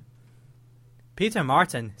discussion." Peter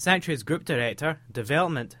Martin, Sanctuary's Group Director,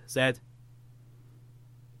 Development, said,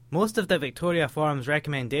 "Most of the Victoria Forum's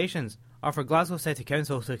recommendations are for Glasgow City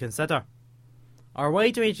Council to consider. Our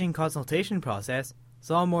wide-ranging consultation process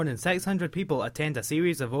saw more than 600 people attend a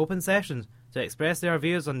series of open sessions to express their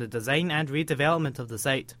views on the design and redevelopment of the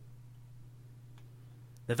site.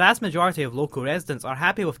 The vast majority of local residents are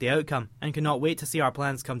happy with the outcome and cannot wait to see our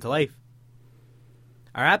plans come to life.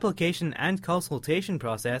 Our application and consultation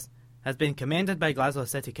process has been commended by Glasgow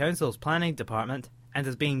City Council's Planning Department and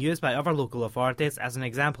is being used by other local authorities as an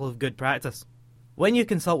example of good practice. When you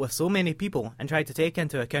consult with so many people and try to take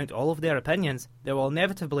into account all of their opinions, there will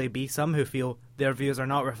inevitably be some who feel their views are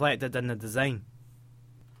not reflected in the design."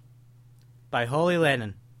 By Holly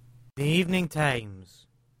Lennon. The Evening Times.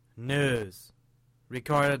 News.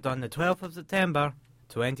 Recorded on the 12th of September,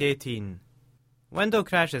 2018. Window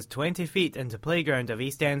crashes 20 feet into playground of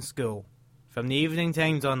East End School. From the Evening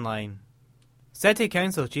Times Online. City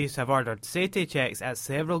Council chiefs have ordered safety checks at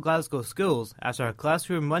several Glasgow schools after a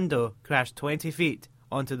classroom window crashed 20 feet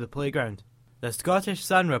onto the playground. The Scottish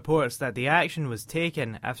Sun reports that the action was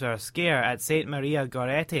taken after a scare at St Maria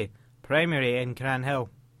Goretti Primary in Cranhill.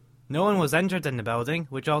 No one was injured in the building,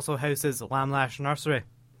 which also houses Lamlash Nursery.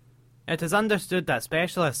 It is understood that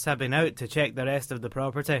specialists have been out to check the rest of the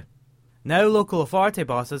property. Now local authority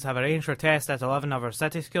bosses have arranged for tests at 11 other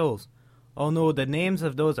city schools, although the names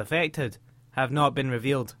of those affected have not been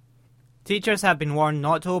revealed. Teachers have been warned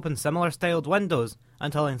not to open similar styled windows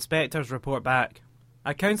until inspectors report back.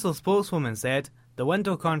 A council spokeswoman said the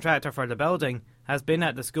window contractor for the building has been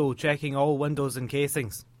at the school checking all windows and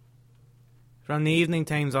casings. From the Evening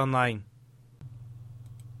Times Online.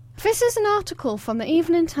 This is an article from the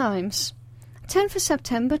Evening Times, 10th of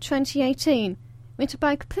September 2018, written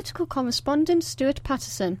by political correspondent Stuart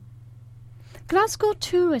Patterson. Glasgow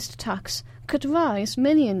tourist tax could rise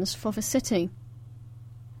millions for the city.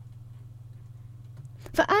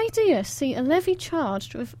 The idea see a levy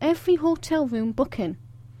charged with every hotel room booking.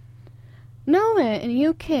 Nowhere in the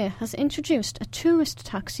UK has introduced a tourist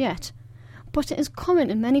tax yet, but it is common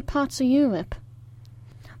in many parts of Europe.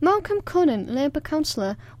 Malcolm Cunnin, Labour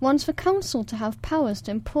councillor, wants the council to have powers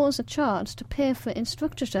to impose a charge to pay for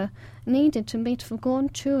infrastructure needed to meet the growing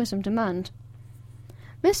tourism demand.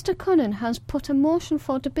 Mr Cunnin has put a motion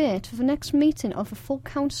for debate for the next meeting of the full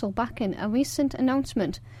council backing a recent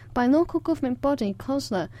announcement by local government body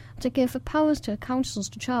COSLA to give the powers to the councils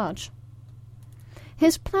to charge.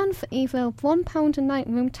 His plan for either £1 a night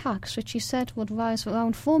room tax, which he said would rise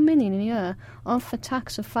around £4 million a year, or for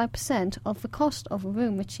tax of 5% of the cost of a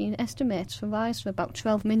room, which he estimates will rise to about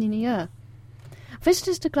 £12 million a year.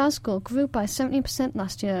 Visitors to Glasgow grew by 70%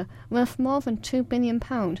 last year, worth more than £2 billion,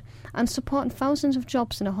 and supporting thousands of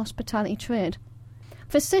jobs in the hospitality trade.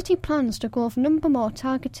 The city plans to grow the number more,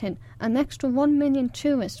 targeting an extra 1 million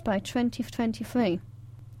tourists by 2023.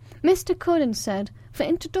 Mr Cunnin said the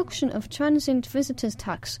introduction of transient visitors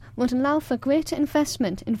tax would allow for greater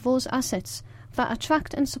investment in those assets that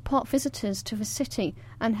attract and support visitors to the city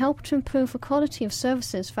and help to improve the quality of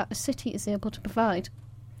services that the city is able to provide.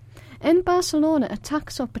 In Barcelona, a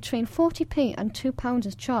tax of between 40p and £2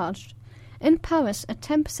 is charged. In Paris, a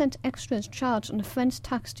 10% extra is charged on the French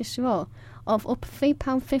taxe de séjour of up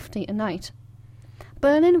 £3.50 a night.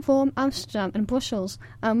 Berlin, Rome, Amsterdam and Brussels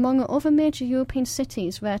are among other major European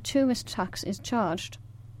cities where tourist tax is charged.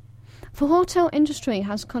 The hotel industry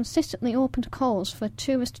has consistently opened calls for a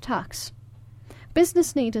tourist tax.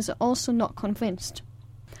 Business leaders are also not convinced.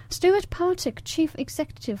 Stuart Partick, Chief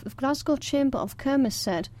Executive of Glasgow Chamber of Commerce,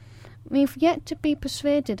 said, "We've yet to be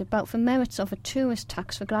persuaded about the merits of a tourist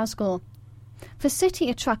tax for Glasgow. The city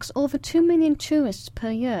attracts over 2 million tourists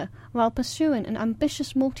per year while pursuing an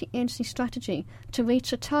ambitious multi-agency strategy to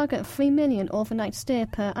reach a target of 3 million overnight stay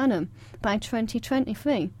per annum by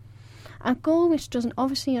 2023, a goal which doesn't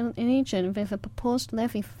obviously align with a proposed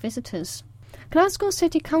levy for visitors. Glasgow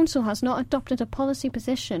City Council has not adopted a policy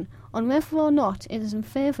position on whether or not it is in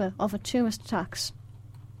favour of a tourist tax.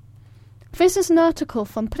 This is an article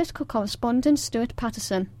from political correspondent Stuart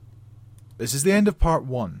Patterson. This is the end of part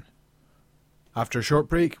 1. After a short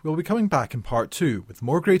break, we'll be coming back in part 2 with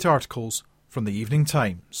more great articles from the Evening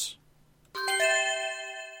Times.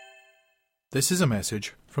 This is a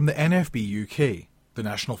message from the NFB UK, the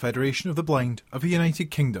National Federation of the Blind of the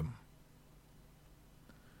United Kingdom.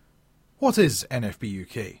 What is NFB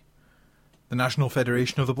UK? The National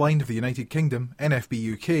Federation of the Blind of the United Kingdom,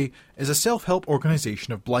 NFB UK, is a self-help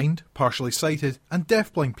organisation of blind, partially sighted and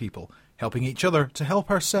deaf-blind people helping each other to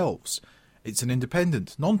help ourselves. It's an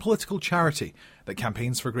independent, non-political charity that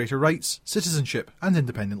campaigns for greater rights, citizenship and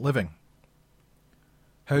independent living.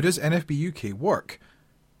 How does NFB UK work?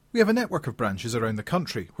 We have a network of branches around the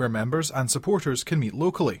country where members and supporters can meet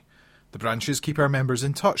locally. The branches keep our members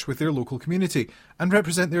in touch with their local community and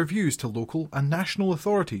represent their views to local and national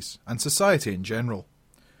authorities and society in general.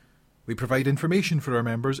 We provide information for our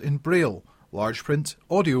members in Braille, large print,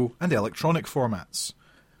 audio and electronic formats.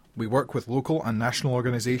 We work with local and national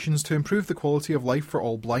organisations to improve the quality of life for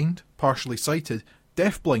all blind, partially sighted,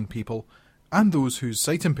 deaf-blind people and those whose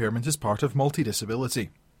sight impairment is part of multi-disability.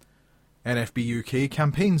 NFB UK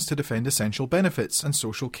campaigns to defend essential benefits and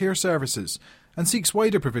social care services and seeks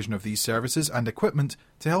wider provision of these services and equipment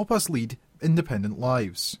to help us lead independent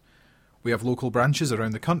lives. We have local branches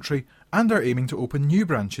around the country and are aiming to open new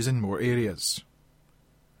branches in more areas.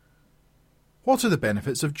 What are the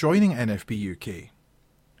benefits of joining NFB UK?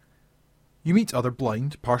 You meet other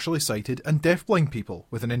blind, partially sighted and deaf-blind people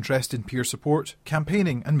with an interest in peer support,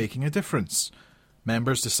 campaigning and making a difference.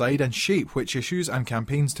 Members decide and shape which issues and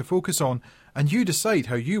campaigns to focus on, and you decide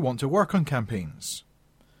how you want to work on campaigns.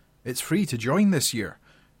 It's free to join this year.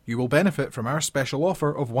 You will benefit from our special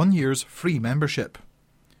offer of 1 year's free membership.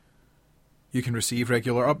 You can receive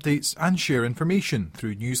regular updates and share information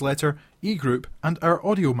through newsletter, e-group and our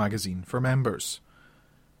audio magazine for members.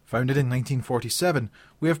 Founded in 1947,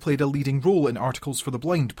 we have played a leading role in Articles for the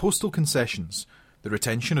Blind postal concessions, the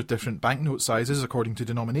retention of different banknote sizes according to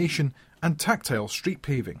denomination, and tactile street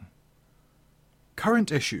paving.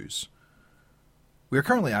 Current issues. We are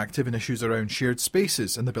currently active in issues around shared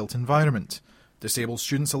spaces in the built environment, disabled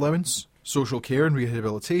students' allowance, social care and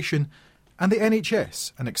rehabilitation, and the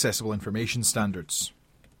NHS and accessible information standards.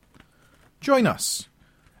 Join us.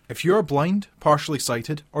 If you are blind, partially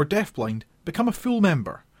sighted or deaf-blind, become a full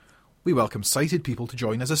member. We welcome sighted people to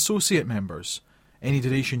join as associate members. Any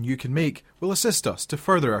donation you can make will assist us to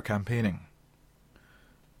further our campaigning.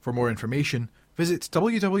 For more information, visit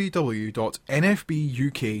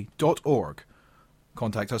www.nfbuk.org.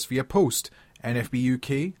 Contact us via post, NFB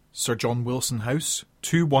UK, Sir John Wilson House,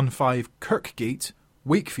 215 Kirkgate,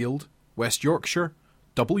 Wakefield, West Yorkshire,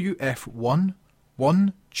 WF1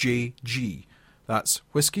 1JG. That's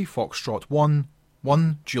Whiskey Foxtrot 1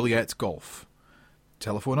 1 Juliet Golf.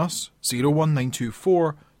 Telephone us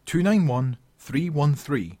 01924 291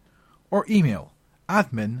 313 or email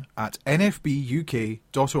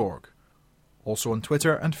admin@nfbuk.org. Also on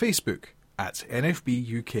Twitter and Facebook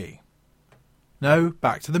 @NFBUK. Now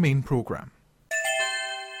back to the main programme.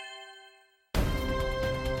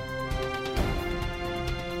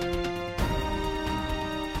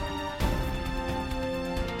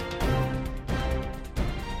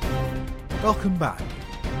 Welcome back.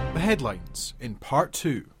 The headlines in part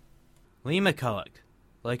 2. Lee McCulloch.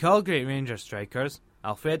 Like all great Rangers strikers,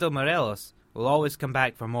 Alfredo Morelos will always come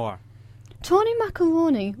back for more. Tony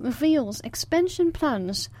Macaroni reveals expansion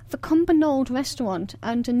plans for Cumbernauld restaurant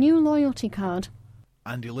and a new loyalty card.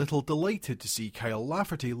 Andy Little delighted to see Kyle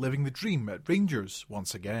Lafferty living the dream at Rangers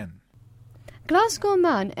once again. Glasgow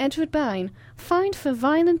man Edward Byrne fined for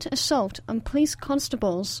violent assault on police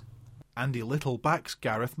constables. Andy Little backs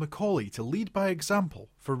Gareth McCauley to lead by example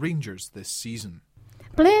for Rangers this season.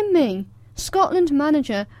 Blame me. Scotland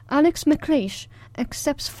manager Alex McLeish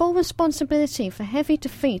accepts full responsibility for heavy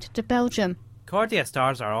defeat to Belgium. Cordia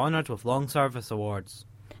stars are honoured with long service awards.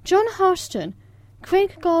 John Harston.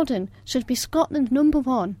 Craig Gordon should be Scotland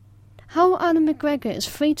 #1. How Alan McGregor is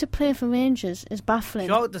free to play for Rangers is baffling.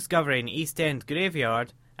 Shock discovery in East End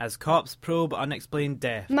graveyard as cops probe unexplained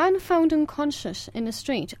death. Man found unconscious in the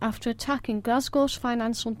street after attacking Glasgow's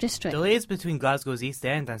financial district. Delays between Glasgow's East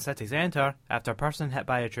End and city centre after person hit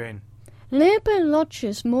by a train. Labour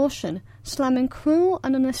lodges motion slamming cruel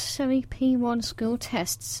and unnecessary P1 school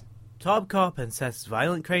tests. Top cop insists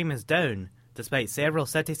violent crime is down despite several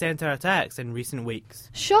city centre attacks in recent weeks.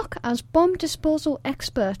 Shock as bomb disposal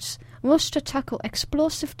experts rush to tackle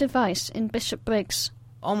explosive device in Bishop Briggs.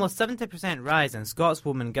 Almost 70% rise in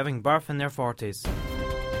Scotswomen giving birth in their 40s.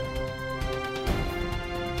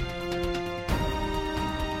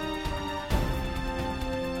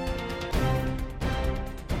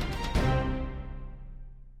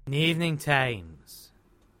 Evening Times.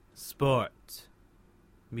 Sport.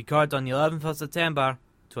 Recorded on the 11th of September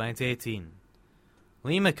 2018.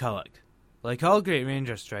 Lee McCulloch. Like all great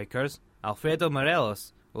Rangers strikers, Alfredo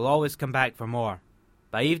Morelos will always come back for more.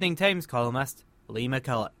 By Evening Times columnist Lee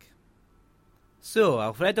McCulloch. So,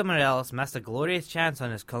 Alfredo Morelos missed a glorious chance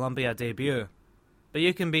on his Colombia debut, but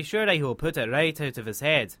you can be sure he will put it right out of his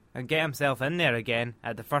head and get himself in there again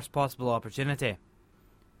at the first possible opportunity.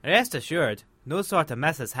 Rest assured, no sort of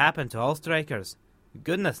misses happen to all strikers.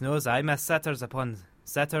 Goodness knows I miss sitters upon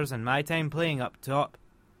sitters in my time playing up top.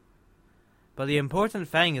 But the important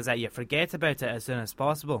thing is that you forget about it as soon as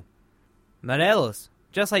possible. Morelos,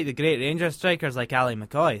 just like the great Rangers strikers like Ali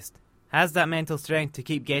McCoist, has that mental strength to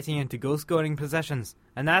keep getting into goal-scoring positions,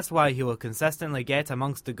 and that's why he will consistently get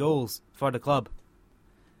amongst the goals for the club.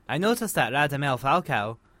 I noticed that Radamel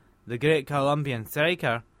Falcao, the great Colombian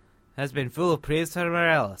striker, has been full of praise for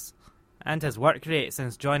Morelos and his work rate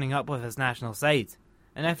since joining up with his national side,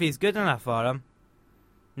 and if he's good enough for him,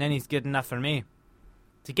 then he's good enough for me.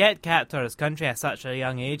 To get capped for his country at such a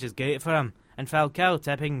young age is great for him, and Falcao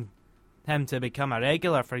tipping him to become a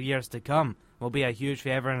regular for years to come will be a huge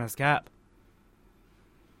favour in his cap.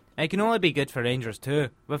 It can only be good for Rangers too,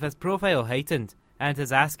 with his profile heightened and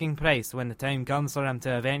his asking price when the time comes for him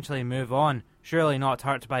to eventually move on, surely not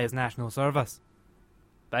hurt by his national service.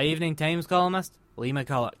 By Evening Times columnist Lee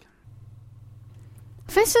McCulloch.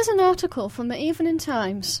 This is an article from the Evening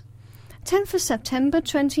Times, 10th of September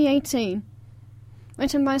 2018,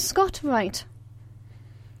 written by Scott Wright.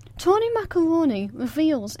 Tony Macaroni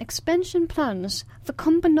reveals expansion plans for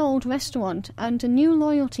Cumbernauld restaurant and a new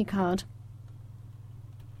loyalty card.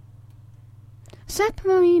 Sepp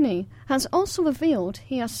Marini has also revealed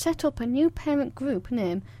he has set up a new parent group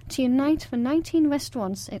name to unite the 19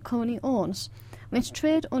 restaurants it currently owns, which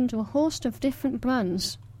trade under a host of different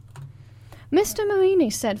brands. Mr. Marini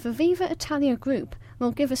said the Viva Italia group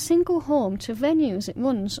will give a single home to venues it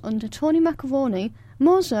runs under Tony Macaroni,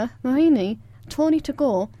 Moza, Marini, Tony To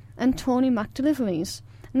Go, and Tony Mac Deliveries.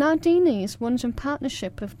 Nardini's runs in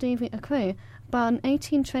partnership with David Acre, Barn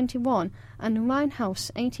 1821 and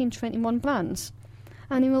Winehouse 1821 brands,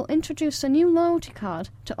 and he will introduce a new loyalty card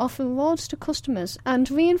to offer rewards to customers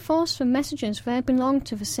and reinforce the messages they belong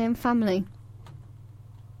to the same family.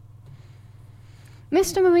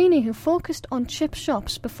 Mr. Marini, who focused on chip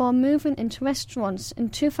shops before moving into restaurants in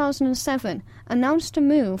 2007, announced the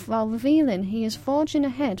move while revealing he is forging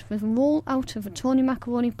ahead with the roll-out of the Tony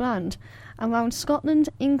Macaroni brand around Scotland,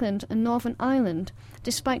 England and Northern Ireland,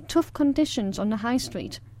 despite tough conditions on the high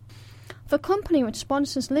street. The company, which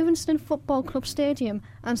sponsors Livingston Football Club Stadium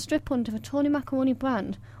and strip under the Tony Macaroni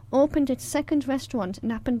brand, opened its second restaurant in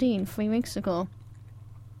Aberdeen 3 weeks ago.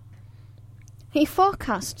 He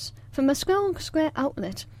forecasts the Muswell Square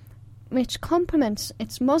outlet, which complements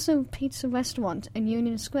its Mozza Pizza restaurant in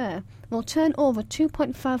Union Square, will turn over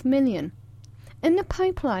 $2.5 million. In the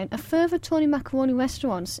pipeline are further Tony Macaroni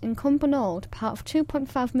restaurants in Cumbernauld, part of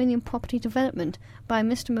 $2.5 million property development by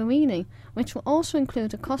Mr. Marini, which will also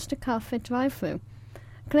include a Costa Cafe drive-through,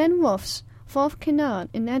 Glen Ruff's, Forth Kinnaird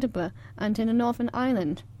in Edinburgh and in the Northern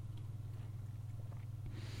Ireland.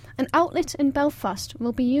 An outlet in Belfast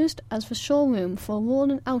will be used as the showroom for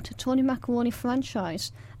rolling out a Tony Macaroni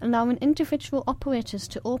franchise, allowing individual operators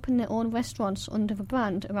to open their own restaurants under the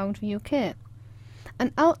brand around the UK.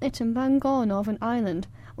 An outlet in Bangor, Northern Ireland,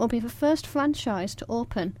 will be the first franchise to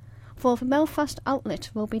open, for the Belfast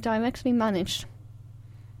outlet will be directly managed.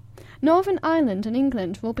 Northern Ireland and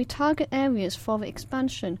England will be target areas for the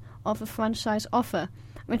expansion of the franchise offer,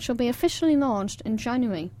 which will be officially launched in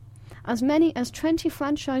January. As many as 20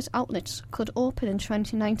 franchise outlets could open in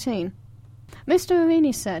 2019. Mr.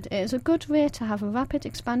 Marini said it is a good way to have a rapid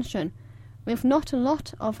expansion, with not a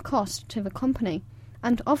lot of cost to the company,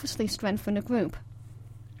 and obviously strengthen the group.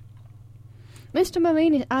 Mr.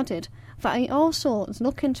 Marini added that he also is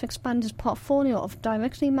looking to expand his portfolio of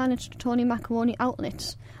directly managed Tony Macaroni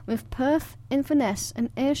outlets, with Perth, Inverness and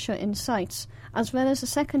Ayrshire in sights, as well as a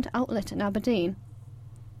second outlet in Aberdeen.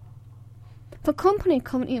 The company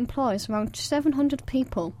currently employs around 700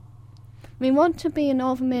 people. We want to be in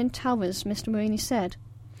all the main towers, Mr. Marini said.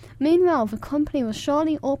 Meanwhile, the company will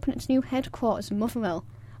shortly open its new headquarters in Motherwell,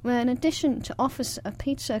 where in addition to office a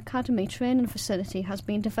pizza academy training facility has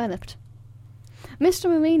been developed. Mr.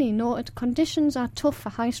 Marini noted conditions are tough for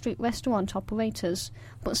high street restaurant operators,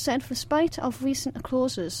 but said the spate of recent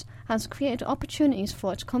closures has created opportunities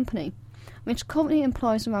for its company, which currently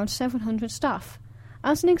employs around 700 staff.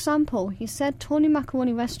 As an example, he said Tony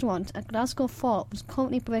Macaroni restaurant at Glasgow Fort was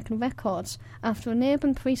currently breaking records after a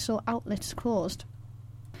neighbouring Priso outlets closed.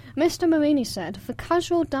 Mr. Marini said, "The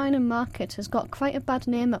casual dining market has got quite a bad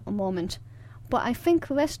name at the moment, but I think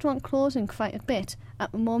restaurant closing quite a bit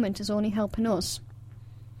at the moment is only helping us.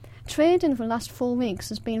 Trade in the last 4 weeks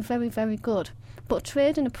has been very, very good, but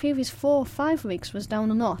trade in the previous 4 or 5 weeks was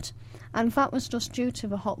down a lot, and that was just due to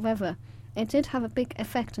the hot weather. It did have a big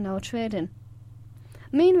effect on our trading."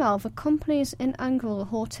 Meanwhile, the company's inaugural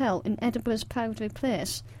hotel in Edinburgh's Paradise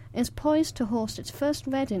Place is poised to host its first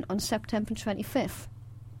wedding on September 25th.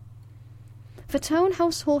 The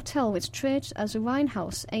townhouse hotel, which trades as the Rhine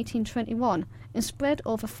House 1821, is spread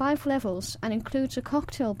over 5 levels and includes a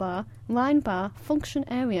cocktail bar, wine bar, function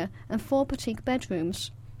area and 4 boutique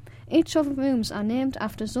bedrooms. Each of the rooms are named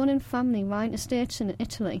after Zonin family wine estates in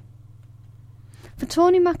Italy. The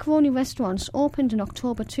Tony Macaroni restaurants opened in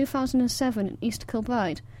October 2007 in East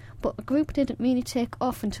Kilbride, but the group didn't really take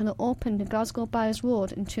off until it opened in Glasgow Byres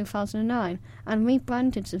Road in 2009 and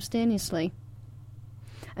rebranded simultaneously.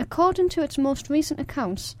 According to its most recent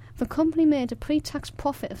accounts, the company made a pre-tax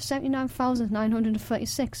profit of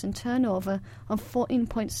 $79,936 and turnover of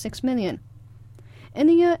 $14.6 million. In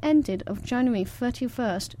the year ended of January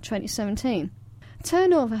 31st, 2017,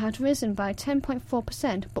 turnover had risen by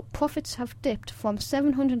 10.4%, but profits have dipped from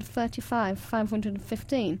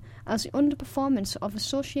 $735,515 as the underperformance of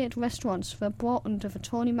associated restaurants were brought under the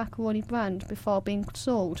Tony Macaroni brand before being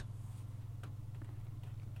sold.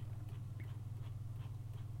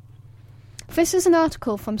 This is an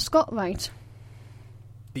article from Scott Wright.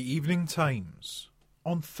 The Evening Times,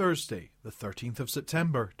 on Thursday, the 13th of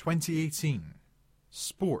September 2018.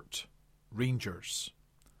 Sport, Rangers.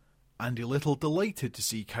 Andy Little delighted to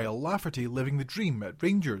see Kyle Lafferty living the dream at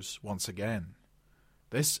Rangers once again.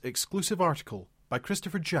 This exclusive article by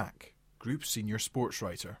Christopher Jack, Group Senior Sports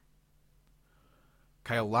Writer.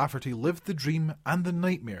 Kyle Lafferty lived the dream and the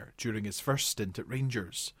nightmare during his first stint at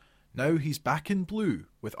Rangers. Now he's back in blue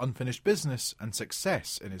with unfinished business and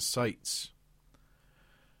success in his sights.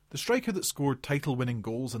 The striker that scored title-winning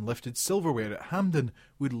goals and lifted silverware at Hampden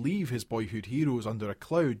would leave his boyhood heroes under a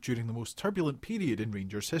cloud during the most turbulent period in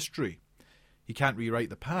Rangers history. He can't rewrite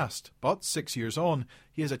the past, but 6 years on,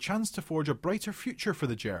 he has a chance to forge a brighter future for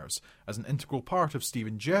the Gers as an integral part of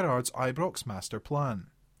Steven Gerrard's Ibrox master plan.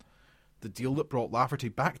 The deal that brought Lafferty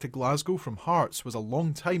back to Glasgow from Hearts was a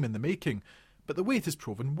long time in the making, but the wait has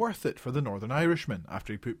proven worth it for the Northern Irishman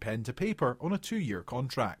after he put pen to paper on a 2-year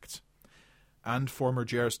contract. And former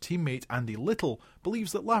Gers teammate Andy Little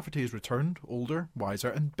believes that Lafferty has returned older, wiser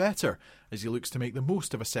and better as he looks to make the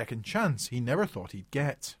most of a second chance he never thought he'd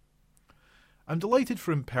get. "I'm delighted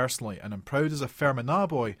for him personally, and I'm proud as a Fermanagh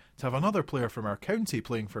boy to have another player from our county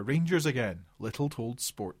playing for Rangers again," Little told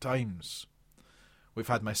Sport Times. "We've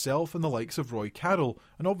had myself and the likes of Roy Carroll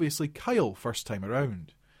and obviously Kyle first time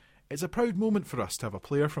around. It's a proud moment for us to have a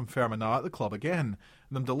player from Fermanagh at the club again,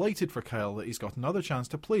 and I'm delighted for Kyle that he's got another chance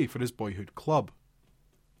to play for his boyhood club.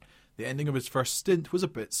 The ending of his first stint was a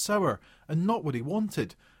bit sour and not what he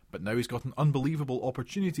wanted, but now he's got an unbelievable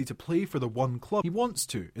opportunity to play for the one club he wants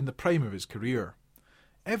to in the prime of his career.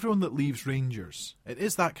 Everyone that leaves Rangers, it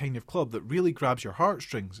is that kind of club that really grabs your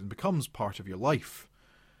heartstrings and becomes part of your life.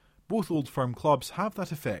 Both old firm clubs have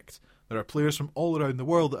that effect. There are players from all around the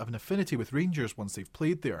world that have an affinity with Rangers once they've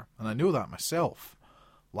played there, and I know that myself.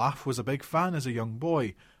 Laff was a big fan as a young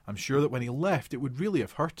boy. I'm sure that when he left it would really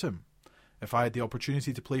have hurt him. If I had the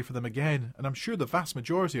opportunity to play for them again, and I'm sure the vast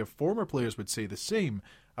majority of former players would say the same,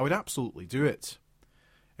 I would absolutely do it.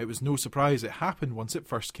 It was no surprise it happened once it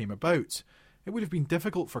first came about. It would have been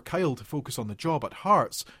difficult for Kyle to focus on the job at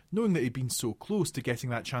Hearts, knowing that he'd been so close to getting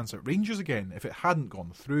that chance at Rangers again if it hadn't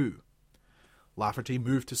gone through. Lafferty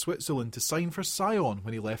moved to Switzerland to sign for Sion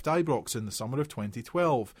when he left Ibrox in the summer of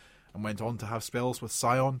 2012, and went on to have spells with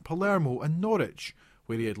Sion, Palermo and Norwich,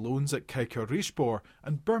 where he had loans at Kaiserslautern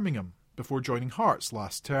and Birmingham before joining Hearts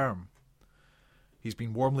last term. He's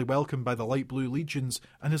been warmly welcomed by the light blue legions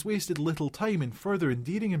and has wasted little time in further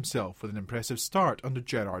endearing himself with an impressive start under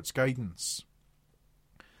Gerrard's guidance.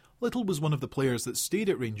 Little was one of the players that stayed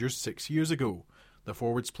at Rangers 6 years ago. The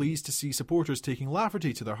forwards pleased to see supporters taking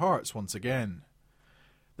Lafferty to their hearts once again.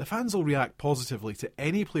 The fans will react positively to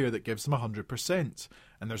any player that gives them 100%,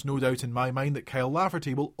 and there's no doubt in my mind that Kyle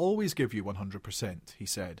Lafferty will always give you 100%, he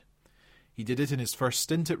said. He did it in his first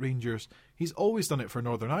stint at Rangers, he's always done it for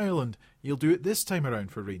Northern Ireland, he'll do it this time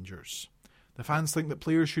around for Rangers. The fans think that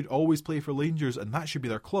players should always play for Rangers and that should be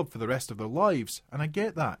their club for the rest of their lives, and I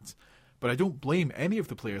get that. But I don't blame any of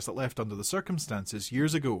the players that left under the circumstances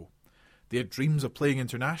years ago. They had dreams of playing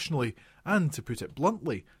internationally and, to put it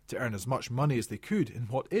bluntly, to earn as much money as they could in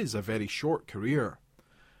what is a very short career.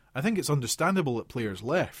 I think it's understandable that players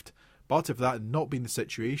left, But if that had not been the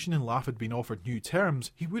situation and Laff had been offered new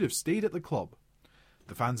terms, he would have stayed at the club.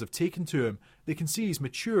 The fans have taken to him, they can see he's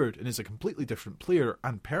matured and is a completely different player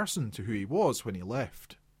and person to who he was when he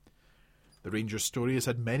left. The Rangers story has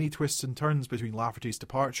had many twists and turns between Lafferty's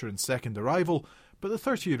departure and second arrival, but the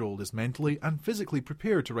 30-year-old is mentally and physically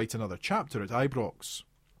prepared to write another chapter at Ibrox.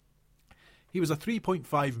 He was a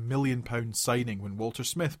 £3.5 million signing when Walter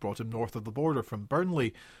Smith brought him north of the border from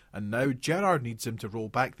Burnley, and now Gerrard needs him to roll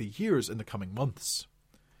back the years in the coming months.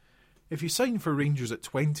 If you sign for Rangers at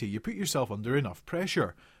 20, you put yourself under enough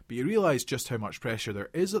pressure, but you realise just how much pressure there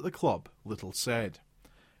is at the club, Little said.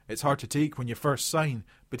 It's hard to take when you first sign,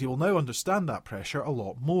 but he will now understand that pressure a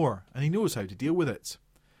lot more, and he knows how to deal with it.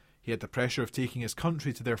 He had the pressure of taking his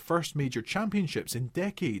country to their first major championships in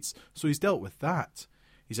decades, so he's dealt with that.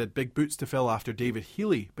 He's had big boots to fill after David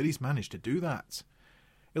Healy, but he's managed to do that.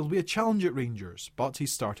 It'll be a challenge at Rangers, but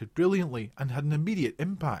he's started brilliantly and had an immediate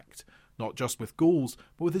impact, not just with goals,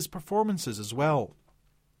 but with his performances as well.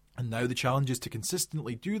 And now the challenge is to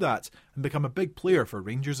consistently do that and become a big player for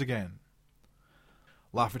Rangers again.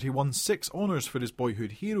 Lafferty won 6 honours for his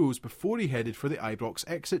boyhood heroes before he headed for the Ibrox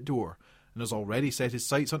exit door, and has already set his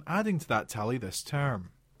sights on adding to that tally this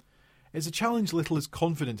term. It's a challenge Little is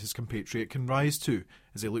confident his compatriot can rise to,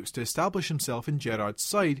 as he looks to establish himself in Gerrard's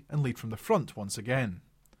side and lead from the front once again.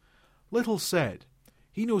 Little said,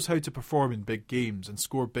 he knows how to perform in big games and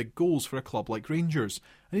score big goals for a club like Rangers,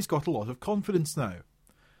 and he's got a lot of confidence now.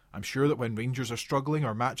 I'm sure that when Rangers are struggling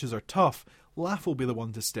or matches are tough, Laff will be the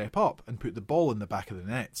one to step up and put the ball in the back of the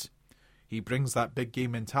net. He brings that big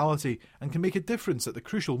game mentality and can make a difference at the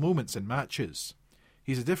crucial moments in matches.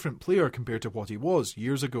 He's a different player compared to what he was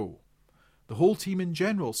years ago. The whole team in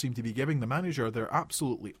general seem to be giving the manager their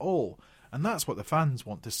absolutely all, and that's what the fans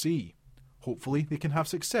want to see. Hopefully they can have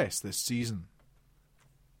success this season.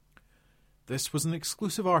 This was an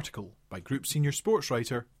exclusive article by Group Senior Sports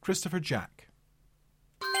Writer Christopher Jack.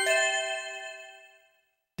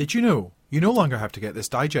 Did you know you no longer have to get this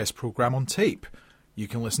digest programme on tape? You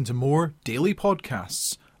can listen to more daily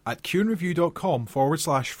podcasts at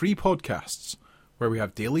qandreview.com/free podcasts, where we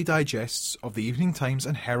have daily digests of the Evening Times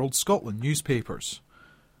and Herald Scotland newspapers.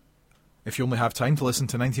 If you only have time to listen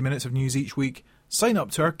to 90 minutes of news each week, sign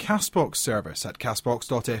up to our Castbox service at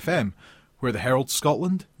castbox.fm, where the Herald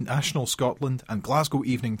Scotland, National Scotland and Glasgow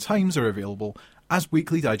Evening Times are available as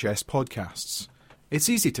weekly digest podcasts. It's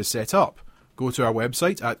easy to set up. Go to our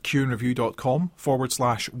website at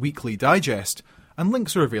qandreview.com/weekly digest, and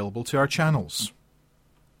links are available to our channels.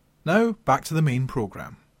 Now, back to the main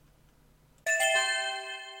programme.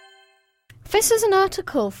 This is an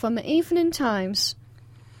article from the Evening Times,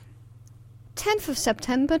 10th of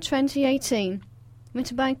September 2018,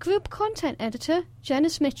 written by Group Content Editor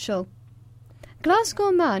Janice Mitchell.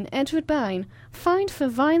 Glasgow man Edward Byrne fined for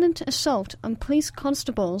violent assault on police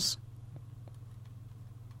constables.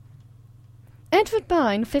 Edward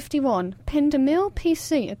Byrne, 51, pinned a male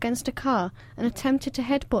PC against a car and attempted to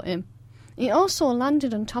headbutt him. He also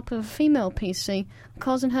landed on top of a female PC,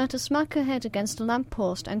 causing her to smack her head against a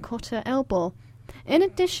lamppost and cut her elbow. In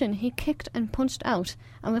addition, he kicked and punched out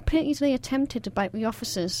and repeatedly attempted to bite the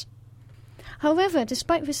officers. However,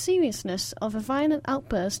 despite the seriousness of a violent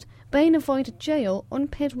outburst, Byrne avoided jail,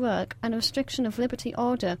 unpaid work and a restriction of liberty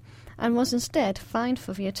order, and was instead fined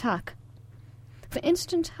for the attack. The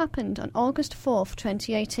incident happened on August 4th,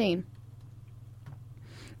 2018.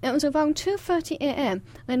 It was around 2:30 a.m.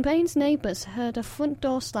 when Byrne's neighbours heard a front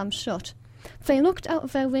door slam shut. They looked out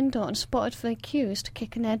of their window and spotted the accused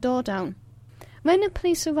kicking their door down. When the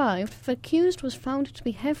police arrived, the accused was found to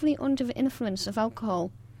be heavily under the influence of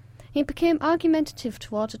alcohol. He became argumentative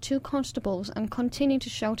towards the 2 constables and continued to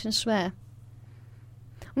shout and swear.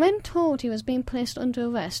 When told he was being placed under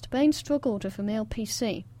arrest, Byrne struggled with the male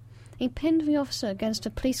PC. He pinned the officer against a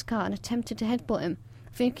police car and attempted to headbutt him.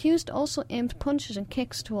 The accused also aimed punches and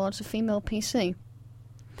kicks towards the female PC.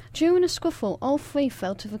 During a scuffle, all 3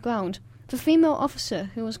 fell to the ground. The female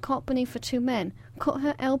officer, who was caught beneath the 2 men, cut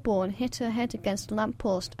her elbow and hit her head against a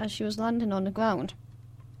lamppost as she was landing on the ground.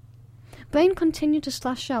 Byrne continued to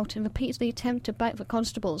slash out and repeatedly attempt to bite the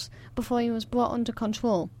constables before he was brought under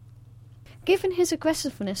control. Given his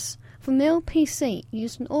aggressiveness, the male PC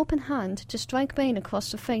used an open hand to strike Byrne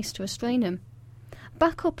across the face to restrain him.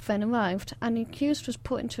 Backup then arrived and the accused was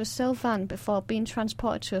put into a cell van before being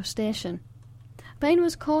transported to a station. Byrne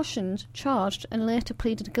was cautioned, charged and later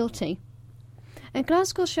pleaded guilty. In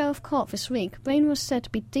Glasgow Sheriff Court this week, Byrne was said to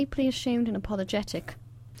be deeply ashamed and apologetic.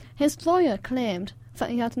 His lawyer claimed that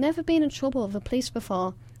he had never been in trouble with the police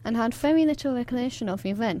before and had very little recollection of the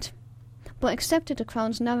event, but accepted the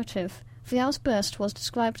Crown's narrative The outburst was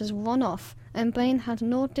described as one-off, and Bain had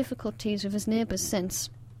no difficulties with his neighbours since.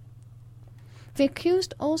 The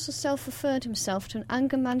accused also self-referred himself to an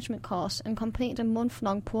anger management course and completed a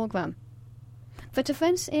month-long programme. The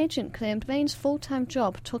defence agent claimed Bain's full-time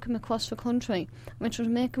job took him across the country, which would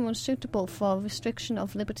make him unsuitable for a restriction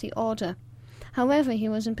of liberty order. However, he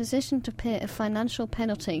was in position to pay a financial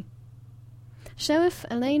penalty. Sheriff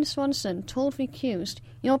Elaine Swanson told the accused,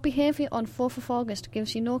 "Your behaviour on 4th of August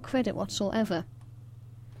gives you no credit whatsoever."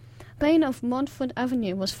 Bain of Montford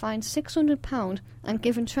Avenue was fined £600 and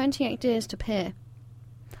given 28 days to pay.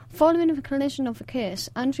 Following the collision of the case,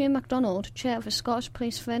 Andrea MacDonald, chair of the Scottish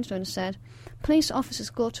Police Friendly, said, "Police officers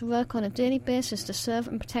go to work on a daily basis to serve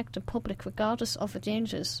and protect the public regardless of the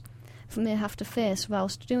dangers they may have to face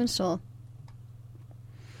whilst doing so.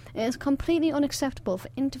 It is completely unacceptable for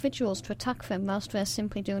individuals to attack them whilst they are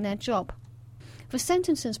simply doing their job. The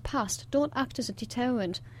sentences passed don't act as a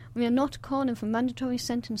deterrent. We are not calling for mandatory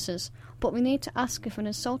sentences, but we need to ask if an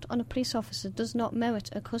assault on a police officer does not merit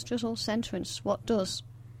a custodial sentence, what does?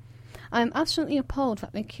 I am absolutely appalled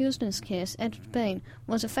that the accused in this case, Edward Bain,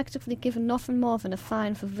 was effectively given nothing more than a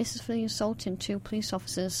fine for viciously assaulting 2 police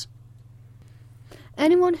officers.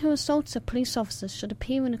 Anyone who assaults a police officer should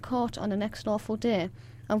appear in a court on the next lawful day,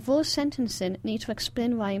 and those sentencing need to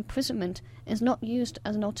explain why imprisonment is not used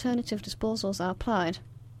as an alternative disposals are applied."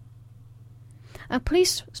 A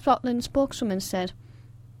Police Scotland spokeswoman said,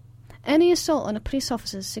 "Any assault on a police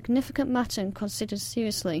officer is a significant matter and considered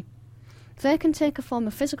seriously. They can take a form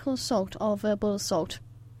of physical assault or verbal assault.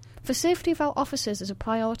 The safety of our officers is a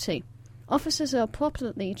priority. Officers are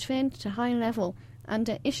appropriately trained to high level and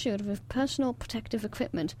are issued with personal protective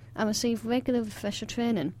equipment and receive regular refresher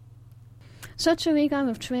training. Such a regime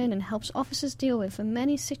of training helps officers deal with the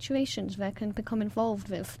many situations they can become involved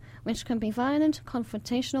with, which can be violent,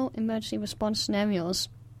 confrontational, emergency response scenarios."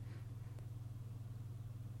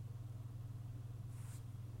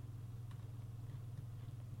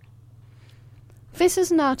 This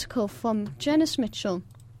is an article from Janice Mitchell.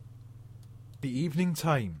 The Evening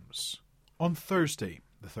Times, on Thursday,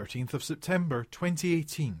 the 13th of September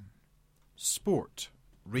 2018. Sport,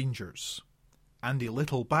 Rangers. Andy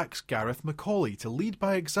Little backs Gareth McCauley to lead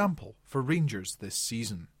by example for Rangers this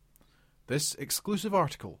season. This exclusive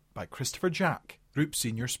article by Christopher Jack, Group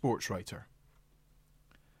Senior Sports Writer.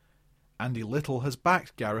 Andy Little has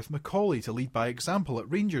backed Gareth McCauley to lead by example at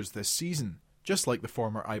Rangers this season, just like the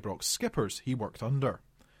former Ibrox skippers he worked under.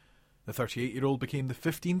 The 38-year-old became the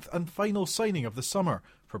 15th and final signing of the summer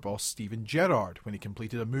for boss Steven Gerrard when he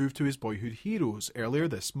completed a move to his boyhood heroes earlier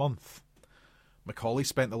this month. McCauley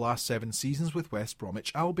spent the last 7 seasons with West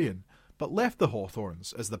Bromwich Albion, but left the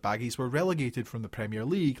Hawthorns as the Baggies were relegated from the Premier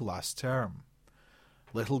League last term.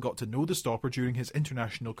 Little got to know the stopper during his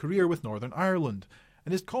international career with Northern Ireland,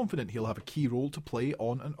 and is confident he'll have a key role to play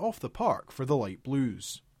on and off the park for the Light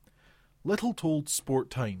Blues. Little told Sport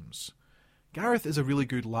Times, "Gareth is a really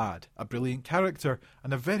good lad, a brilliant character,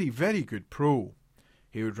 and a very, very good pro.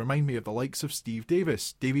 He would remind me of the likes of Steve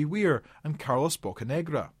Davis, Davy Weir, and Carlos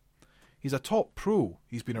Bocanegra. He's a top pro,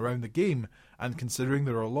 he's been around the game, and considering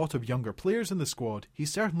there are a lot of younger players in the squad, he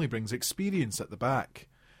certainly brings experience at the back.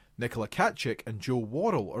 Nikola Kacic and Joe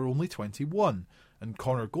Worrell are only 21, and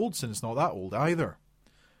Connor Goldson's not that old either.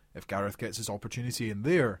 If Gareth gets his opportunity in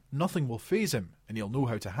there, nothing will faze him, and he'll know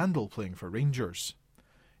how to handle playing for Rangers.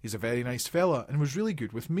 He's a very nice fella and was really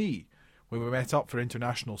good with me. When we met up for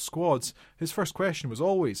international squads, his first question was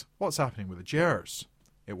always, 'What's happening with the Gers?'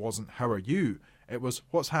 It wasn't, 'How are you?' It was,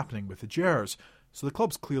 'What's happening with the Gers?' So the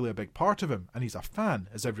club's clearly a big part of him, and he's a fan,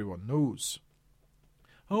 as everyone knows.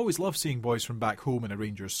 I always love seeing boys from back home in a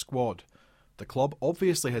Rangers squad. The club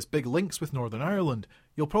obviously has big links with Northern Ireland.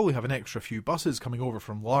 You'll probably have an extra few buses coming over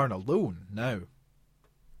from Larne alone now."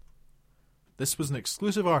 This was an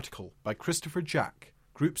exclusive article by Christopher Jack,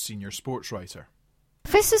 Group Senior Sports Writer.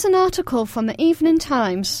 This is an article from the Evening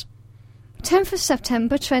Times, 10th of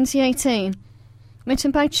September 2018,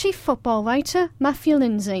 written by Chief Football Writer Matthew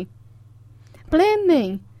Lindsay. "Blame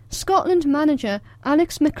me. Scotland manager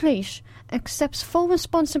Alex McLeish accepts full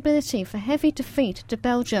responsibility for heavy defeat to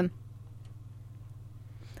Belgium."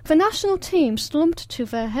 The national team slumped to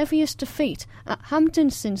their heaviest defeat at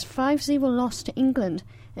Hampdenson's 5-0 loss to England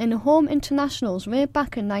in the home internationals way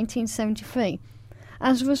back in 1973,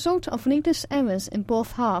 as a result of needless errors in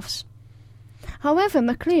both halves. However,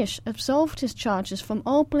 McLeish absolved his charges from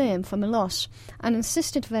all blame for the loss and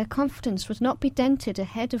insisted their confidence would not be dented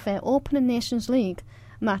ahead of their opening Nations League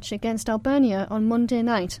match against Albania on Monday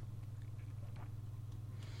night.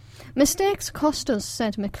 Mistakes cost us,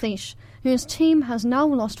 said McLeish, whose team has now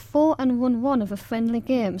lost 4 and won 1 of the friendly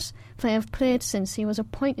games they have played since he was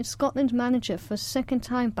appointed Scotland manager for a second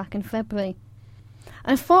time back in February.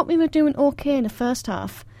 I thought we were doing okay in the first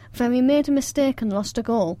half, then we made a mistake and lost a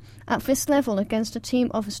goal. At this level against a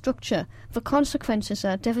team of a structure, the consequences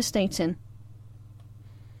are devastating.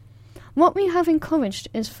 What we have encouraged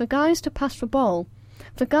is for guys to pass the ball.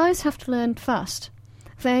 The guys have to learn fast.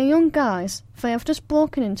 They are young guys. They have just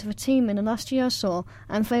broken into the team in the last year or so,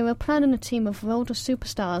 and they were planning a team of older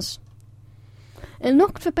superstars. It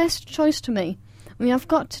looked the best choice to me. We have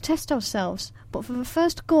got to test ourselves, but for the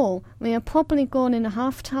first goal, we are probably going in a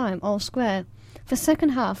half-time all square. The second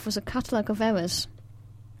half was a catalogue of errors.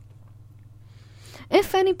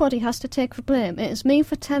 If anybody has to take the blame, it is me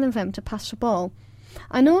for telling them to pass the ball.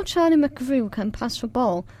 I know Charlie McGrew can pass the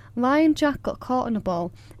ball. Ryan Jack got caught on the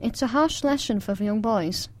ball. It's a harsh lesson for the young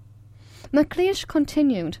boys. McLeish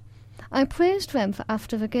continued. I praised them for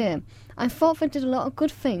after the game. I thought they did a lot of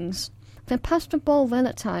good things. They passed the ball well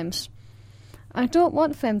at times. I don't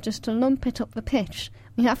want them just to lump it up the pitch.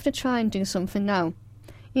 We have to try and do something now.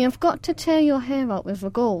 You have got to tear your hair out with the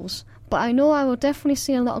goals, but I know I will definitely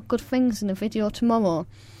see a lot of good things in the video tomorrow.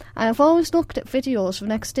 I have always looked at videos the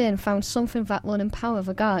next day and found something that will empower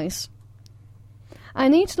the guys. I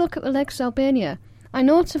need to look at the legs of Albania. I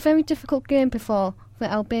know it's a very difficult game before the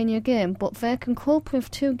Albania game, but they can cope with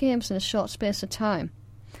 2 games in a short space of time.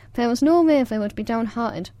 There was no way they would be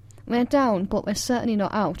downhearted. They're down, but they're certainly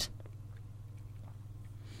not out.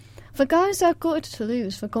 The guys are good to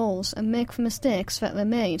lose the goals and make the mistakes that they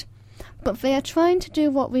made, but they are trying to do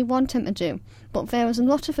what we want them to do, but there is a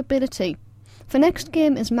lot of ability. The next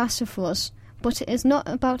game is massive for us, but it is not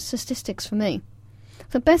about statistics for me.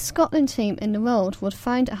 The best Scotland team in the world would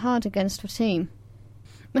find it hard against the team.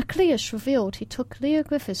 McLeish revealed he took Leo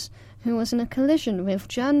Griffiths, who was in a collision with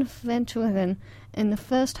Jan Venturen in the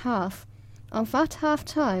first half, of that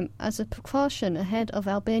half-time as a precaution ahead of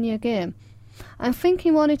Albania game. I think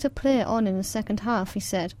he wanted to play on in the second half, he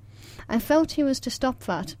said. I felt he was to stop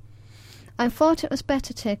that. I thought it was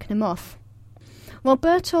better taking him off.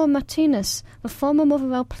 Roberto Martinez, the former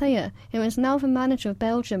Motherwell player who is now the manager of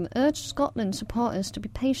Belgium, urged Scotland supporters to be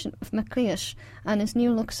patient with McLeish and his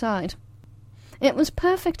new look side. It was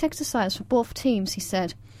perfect exercise for both teams, he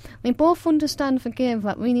said. We both understand the game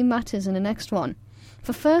that really matters in the next one.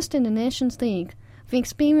 For first in the Nations League, the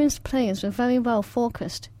experienced players were very well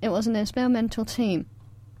focused. It was an experimental team.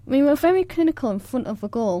 We were very clinical in front of the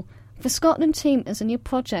goal. The Scotland team is a new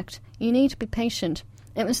project. You need to be patient.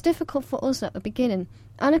 It was difficult for us at the beginning.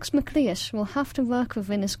 Alex McLeish will have to work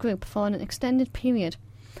within this group for an extended period.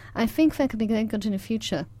 I think they could be very good in the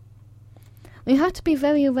future. We had to be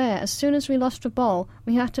very aware. As soon as we lost the ball,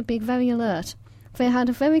 we had to be very alert. They had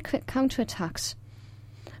a very quick counter-attacks.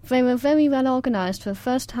 They were very well organised for the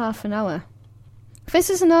first half an hour. This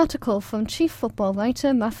is an article from Chief Football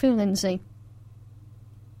writer Matthew Lindsay.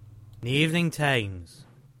 The Evening Times.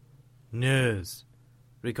 News.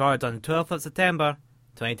 Recorded on the 12th of September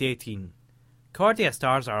 2018. Cordia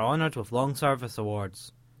stars are honoured with Long Service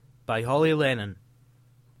Awards. By Holly Lennon.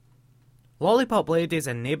 Lollipop ladies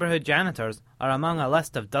and neighbourhood janitors are among a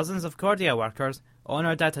list of dozens of Cordia workers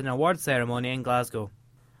honoured at an awards ceremony in Glasgow.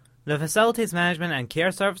 The Facilities Management and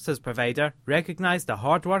Care Services provider recognised the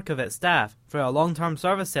hard work of its staff for a long-term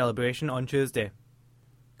service celebration on Tuesday.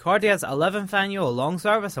 Cordia's 11th annual Long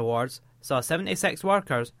Service Awards saw 76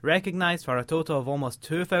 workers recognised for a total of almost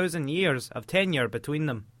 2,000 years of tenure between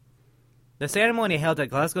them. The ceremony held at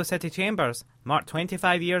Glasgow City Chambers marked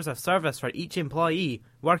 25 years of service for each employee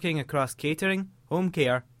working across catering, home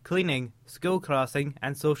care, cleaning, school crossing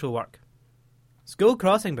and social work. School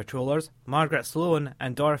crossing patrollers Margaret Sloan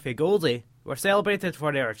and Dorothy Goldie were celebrated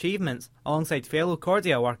for their achievements alongside fellow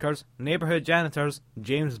Cordia workers, neighbourhood janitors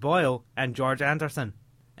James Boyle and George Anderson.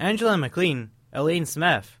 Angela McLean, Elaine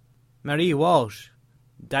Smith, Marie Walsh,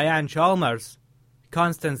 Diane Chalmers,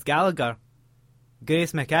 Constance Gallagher,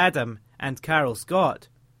 Grace McAdam and Carol Scott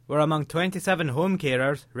were among 27 home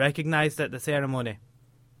carers recognised at the ceremony.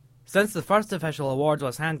 Since the first official award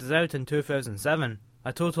was handed out in 2007,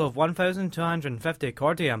 a total of 1,250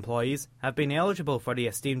 Cordia employees have been eligible for the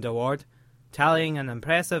esteemed award, tallying an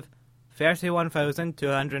impressive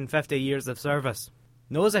 31,250 years of service.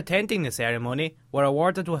 Those attending the ceremony were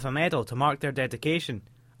awarded with a medal to mark their dedication,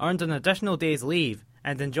 earned an additional day's leave,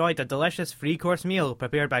 and enjoyed a delicious three-course meal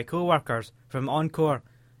prepared by co-workers from Encore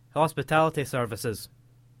Hospitality Services,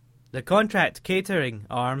 the contract catering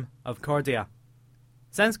arm of Cordia.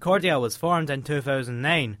 Since Cordia was formed in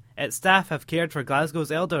 2009, its staff have cared for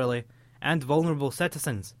Glasgow's elderly and vulnerable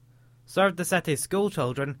citizens, served the city's school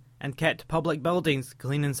children, and kept public buildings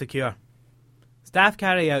clean and secure. Staff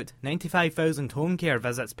carry out 95,000 home care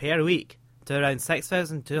visits per week to around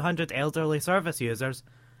 6,200 elderly service users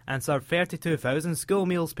and serve 32,000 school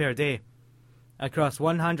meals per day across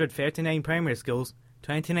 139 primary schools,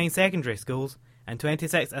 29 secondary schools and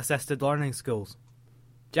 26 assisted learning schools.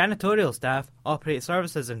 Janitorial staff operate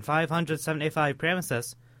services in 575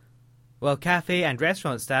 premises, while cafe and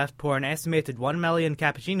restaurant staff pour an estimated 1 million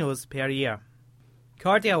cappuccinos per year.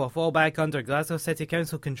 Cordia will fall back under Glasgow City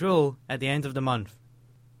Council control at the end of the month.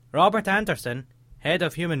 Robert Anderson, Head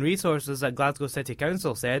of Human Resources at Glasgow City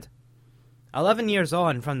Council, said, 11 years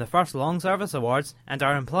on from the first Long Service Awards, and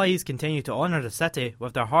our employees continue to honour the city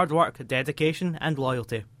with their hard work, dedication and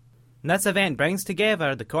loyalty. This event brings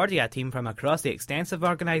together the Cordia team from across the extensive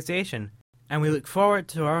organisation, and we look forward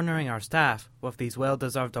to honouring our staff with these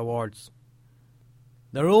well-deserved awards.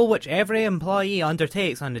 The role which every employee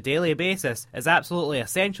undertakes on a daily basis is absolutely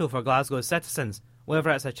essential for Glasgow's citizens, whether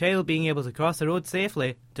it's a child being able to cross the road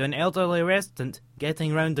safely to an elderly resident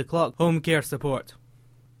getting round-the-clock home care support.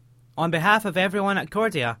 On behalf of everyone at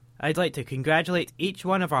Cordia, I'd like to congratulate each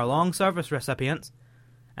one of our long service recipients,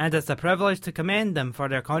 and it's a privilege to commend them for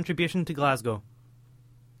their contribution to Glasgow.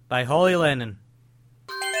 By Holly Lennon.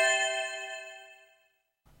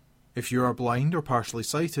 If you are blind or partially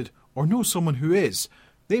sighted, or know someone who is,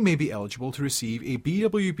 they may be eligible to receive a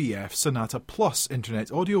BWBF Sonata Plus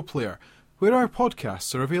internet audio player, where our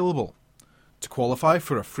podcasts are available. To qualify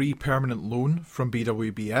for a free permanent loan from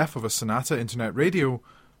BWBF of a Sonata internet radio,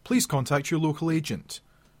 please contact your local agent.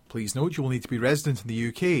 Please note you will need to be resident in the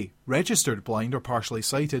UK, registered blind or partially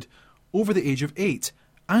sighted, over the age of 8,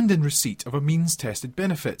 and in receipt of a means-tested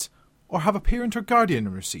benefit, or have a parent or guardian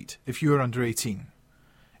in receipt if you are under 18.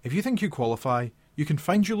 If you think you qualify, you can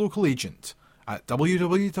find your local agent at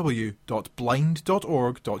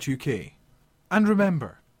www.blind.org.uk. And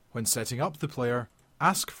remember, when setting up the player,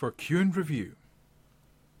 ask for Q&A review.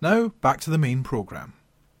 Now, back to the main programme.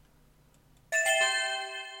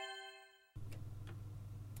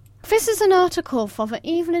 This is an article for the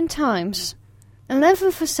Evening Times,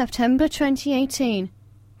 11th of September 2018,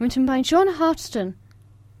 written by John Harston.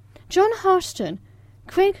 John Harston,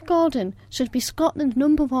 Craig Gordon should be Scotland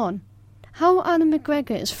number 1. How Alan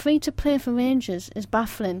McGregor is free to play for Rangers is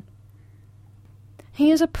baffling. He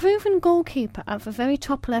is a proven goalkeeper at the very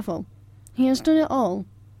top level. He has done it all.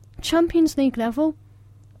 Champions League level,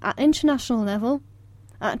 at international level,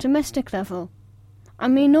 at domestic level. I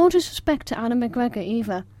mean no disrespect to Alan McGregor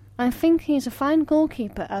either. I think he is a fine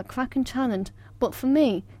goalkeeper at cracking talent, but for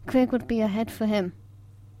me, Craig would be ahead for him.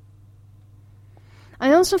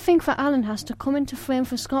 I also think that Alan has to come into frame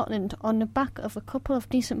for Scotland on the back of a couple of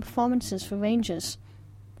decent performances for Rangers.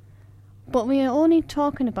 But we are only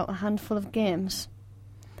talking about a handful of games.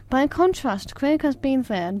 By contrast, Craig has been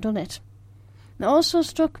there and done it. It also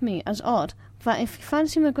struck me as odd that if you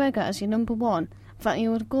fancy McGregor as your number 1, that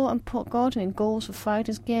you would go and put Gordon in goals for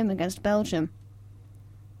Friday's game against Belgium.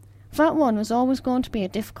 That one was always going to be a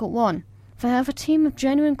difficult one. They have a team of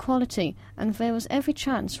genuine quality, and there was every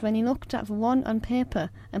chance when he looked at the one on paper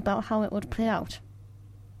about how it would play out.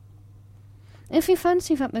 If you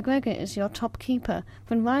fancy that McGregor is your top keeper,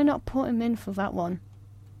 then why not put him in for that one?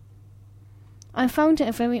 I found it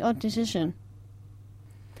a very odd decision.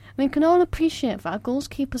 We can all appreciate that a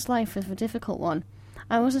goalkeeper's life is a difficult one.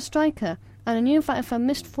 I was a striker, and I knew that if I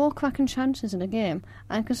missed 4 cracking chances in a game,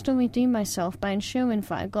 I could still redeem myself by ensuring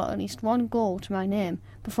that I got at least 1 goal to my name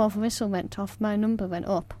before the whistle went off, my number went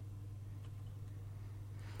up.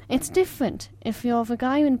 It's different if you're the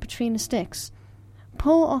guy in between the sticks.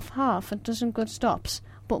 Pull off half a dozen good stops,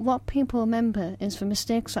 but what people remember is the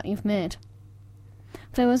mistakes that you've made.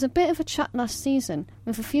 There was a bit of a chat last season,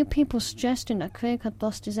 with a few people suggesting that Craig had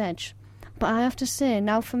lost his edge, but I have to say,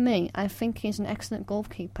 now for me, I think he's an excellent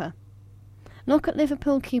goalkeeper. Look at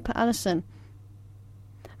Liverpool keeper Alisson.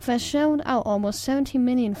 They shelled out almost 70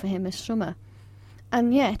 million for him this summer,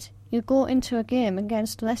 and yet you go into a game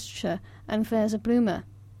against Leicestershire and there's a bloomer.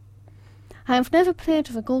 I have never played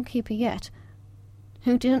with a goalkeeper yet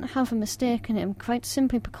who didn't have a mistake in him, quite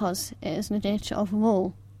simply because it is the nature of the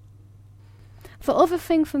role. The other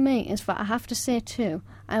thing for me is that I have to say too,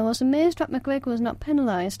 I was amazed that McGregor was not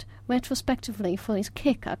penalised retrospectively for his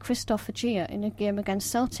kick at Christophe Agia in a game against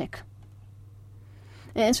Celtic.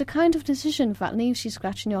 It is a kind of decision that leaves you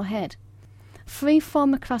scratching your head. 3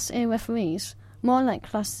 former Class A referees, more like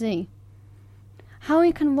Class Z. How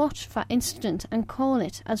you can watch that incident and call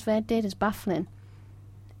it as they did is baffling.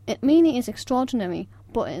 It really is extraordinary,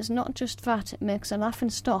 but it is not just that it makes a laughing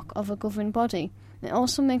stock of a governing body, it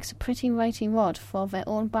also makes a pretty righty rod for their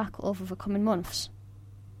own back over the coming months.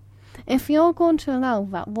 If you're going to allow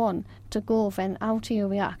that one to go, then how do you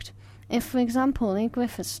react? If, for example, Lee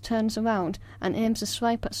Griffiths turns around and aims a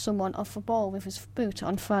swipe at someone off the ball with his boot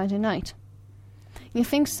on Friday night, you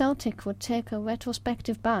think Celtic would take a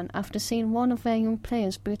retrospective ban after seeing one of their young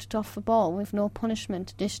players booted off the ball with no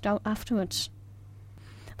punishment dished out afterwards?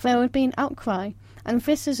 There would be an outcry, and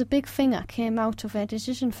this is a big thing that came out of their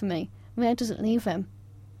decision for me. Where does it leave them?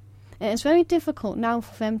 It is very difficult now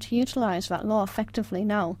for them to utilise that law effectively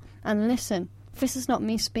now, and listen, this is not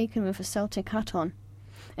me speaking with a Celtic hat on.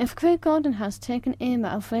 If Craig Gordon has taken aim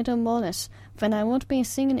at Alfredo Morelos, then I would be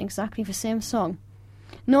singing exactly the same song.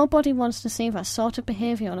 Nobody wants to see that sort of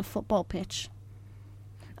behaviour on a football pitch.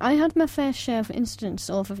 I had my fair share of incidents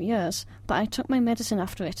over the years, but I took my medicine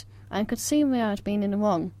after it, and could see where I'd been in the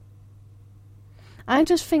wrong. I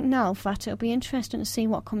just think now that it'll be interesting to see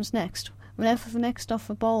what comes next, whenever the next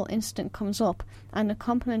off-the-ball incident comes up and the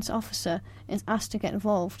compliments officer is asked to get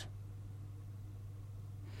involved.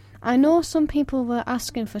 I know some people were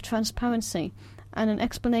asking for transparency and an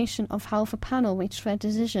explanation of how the panel reached their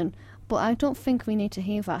decision, but I don't think we need to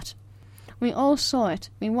hear that. We all saw it,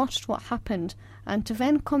 we watched what happened, and to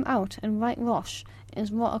then come out and write Rosh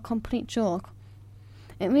is what a complete joke.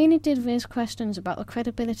 It really did raise questions about the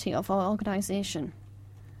credibility of our organisation.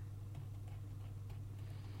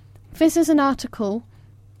 This is an article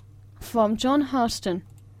from John Harston.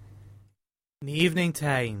 The Evening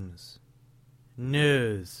Times.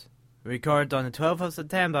 News. Recorded on the 12th of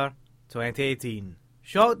September 2018.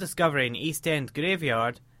 Shock discovery in East End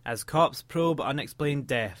graveyard as cops probe unexplained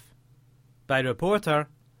death. By reporter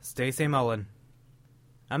Stacey Mullen.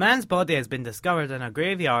 A man's body has been discovered in a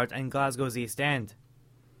graveyard in Glasgow's East End.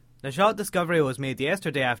 The shock discovery was made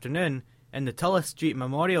yesterday afternoon in the Tullis Street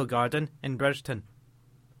Memorial Garden in Bridgeton.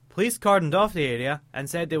 Police cordoned off the area and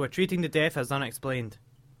said they were treating the death as unexplained.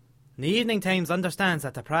 The Evening Times understands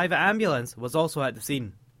that a private ambulance was also at the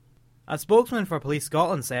scene. A spokesman for Police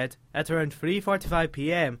Scotland said at around 3:45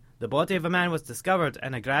 p.m. the body of a man was discovered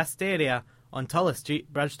in a grassed area on Tullis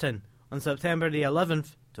Street, Bridgeton, on September the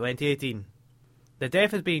 11th, 2018. The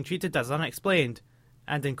death is being treated as unexplained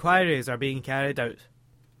and inquiries are being carried out.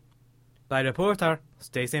 By reporter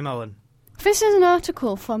Stacey Mullen. This is an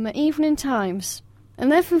article from the Evening Times,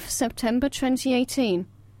 11th September 2018,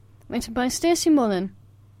 written by Stacey Mullen.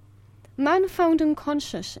 Man found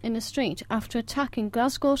unconscious in the street after attacking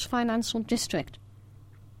Glasgow's financial district.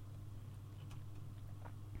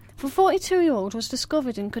 The 42-year-old was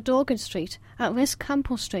discovered in Cadogan Street at West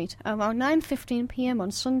Campbell Street around 9:15 p.m.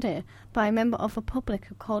 on Sunday by a member of the public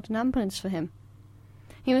who called an ambulance for him.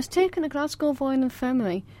 He was taken to Glasgow Royal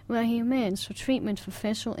Infirmary, where he remains for treatment for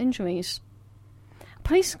facial injuries.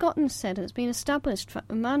 Police Scotland said it has been established that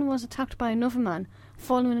the man was attacked by another man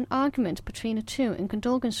following an argument between the two in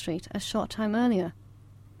Cadogan Street a short time earlier.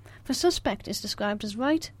 The suspect is described as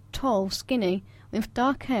right, tall, skinny, with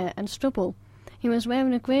dark hair and stubble. He was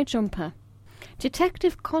wearing a grey jumper.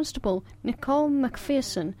 Detective Constable Nicole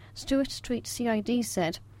McPherson, Stewart Street CID,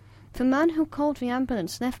 said, "The man who called the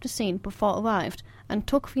ambulance left the scene before it arrived and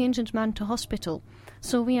took the injured man to hospital,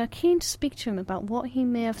 so we are keen to speak to him about what he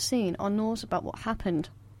may have seen or knows about what happened.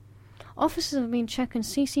 Officers have been checking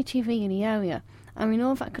CCTV in the area, and we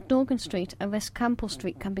know that Cadogan Street and West Campbell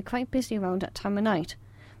Street can be quite busy around that time of night.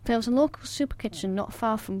 There was a local super kitchen not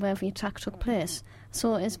far from where the attack took place,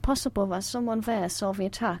 so it is possible that someone there saw the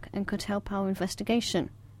attack and could help our investigation.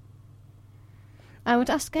 I would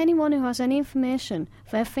ask anyone who has any information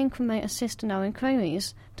they think might assist in our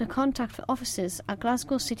inquiries to contact the offices at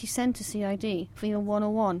Glasgow City Centre CID via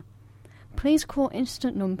 101. Please quote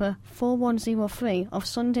incident number 4103 of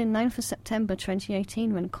Sunday 9th of September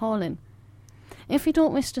 2018 when calling. If you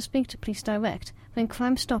don't wish to speak to police direct, then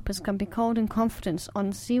Crime Stoppers can be called in confidence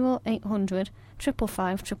on 0800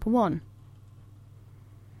 555 111.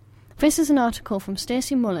 This is an article from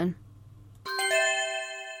Stacey Mullen.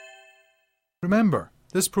 Remember,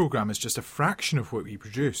 this programme is just a fraction of what we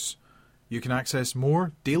produce. You can access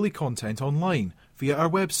more daily content online via our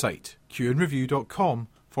website,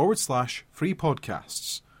 qandreview.com/free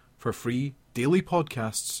podcasts, for free daily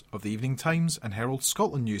podcasts of the Evening Times and Herald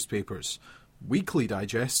Scotland newspapers, weekly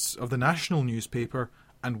digests of the national newspaper,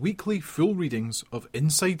 and weekly full readings of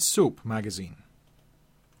Inside Soap magazine.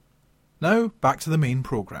 Now, back to the main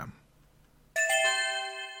programme.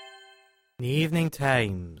 The Evening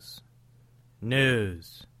Times.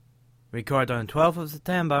 News. Recorded on 12th of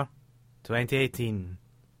September 2018.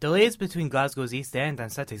 Delays between Glasgow's East End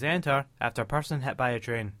and City Centre after person hit by a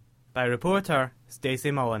train. By reporter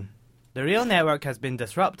Stacey Mullen. The rail network has been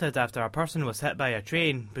disrupted after a person was hit by a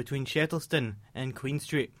train between Shettleston and Queen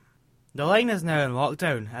Street. The line is now in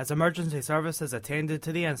lockdown as emergency services attended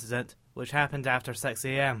to the incident, which happened after 6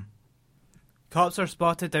 a.m. Cops are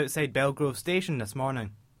spotted outside Belgrove Station this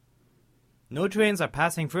morning. No trains are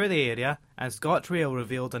passing through the area, and ScotRail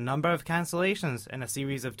revealed a number of cancellations in a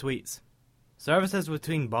series of tweets. Services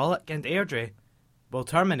between Bollock and Airdrie will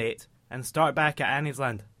terminate and start back at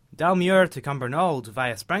Anniesland. Dalmuir to Cumbernauld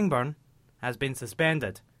via Springburn has been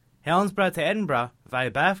suspended. Helensburgh to Edinburgh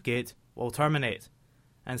via Bathgate will terminate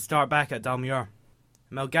and start back at Dalmuir.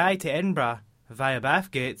 Milngavie to Edinburgh via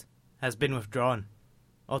Bathgate has been withdrawn.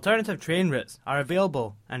 Alternative train routes are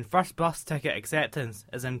available and first bus ticket acceptance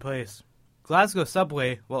is in place. Glasgow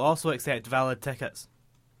Subway will also accept valid tickets.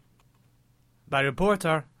 By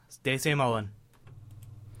reporter Stacey Mullen.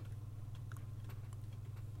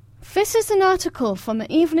 This is an article from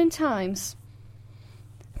the Evening Times.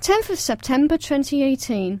 10th of September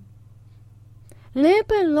 2018.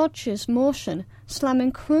 Labour lodges motion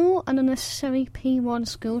slamming cruel and unnecessary P1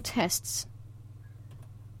 school tests.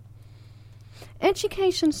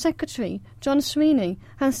 Education Secretary John Sweeney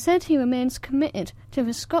has said he remains committed to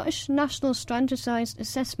the Scottish National Standardised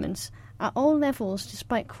Assessments at all levels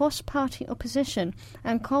despite cross-party opposition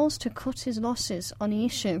and calls to cut his losses on the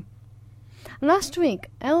issue. Last week,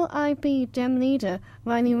 LIB Dem leader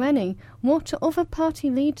Riley Rennie wrote to other party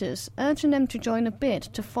leaders urging them to join a bid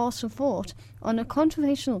to force a vote on a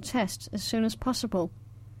controversial test as soon as possible.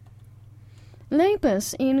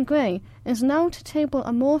 Labour's Ian Gray is now to table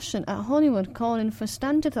a motion at Holyrood calling for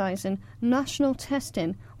standardising national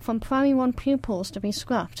testing from Primary 1 pupils to be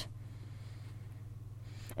scrapped.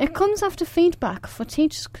 It comes after feedback for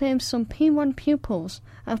teachers claim some P1 pupils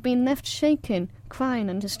have been left shaking, crying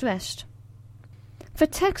and distressed. The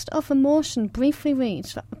text of the motion briefly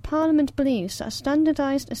reads that the Parliament believes that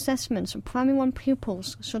standardised assessments of Primary 1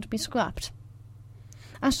 pupils should be scrapped.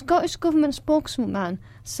 A Scottish Government spokesman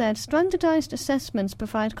said standardised assessments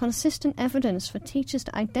provide consistent evidence for teachers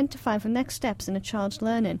to identify the next steps in a child's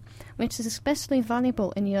learning, which is especially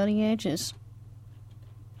valuable in the early ages.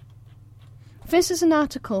 This is an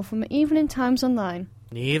article from the Evening Times Online.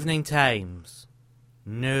 The Evening Times.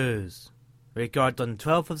 News. Recorded on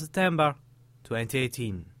 12th of September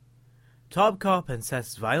 2018. Top cop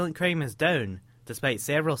insists violent crime is down despite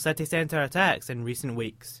several city centre attacks in recent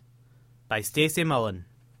weeks. By Stacey Mullen.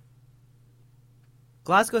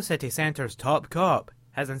 Glasgow city centre's top cop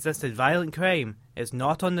has insisted violent crime is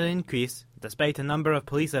not on the increase despite a number of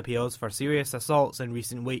police appeals for serious assaults in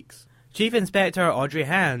recent weeks. Chief Inspector Audrey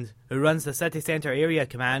Hand, who runs the city centre area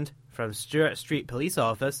command from Stewart Street Police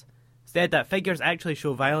Office, said that figures actually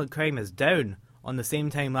show violent crime is down on the same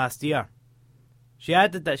time last year. She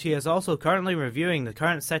added that she is also currently reviewing the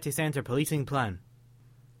current city centre policing plan.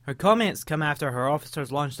 Her comments come after her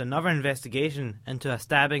officers launched another investigation into a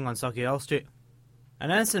stabbing on Sauchiehall Street.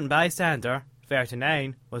 An innocent bystander,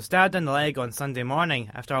 39, was stabbed in the leg on Sunday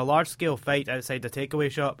morning after a large-scale fight outside the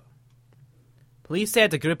takeaway shop. Police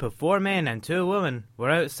said a group of 4 men and 2 women were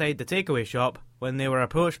outside the takeaway shop when they were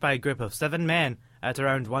approached by a group of 7 men at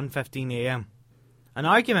around 1:15 a.m. An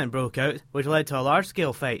argument broke out, which led to a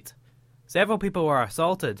large-scale fight. Several people were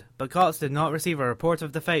assaulted, but cops did not receive a report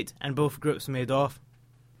of the fight and both groups made off.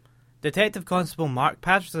 Detective Constable Mark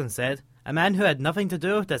Patterson said, "A man who had nothing to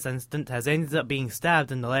do with this incident has ended up being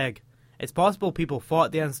stabbed in the leg. It's possible people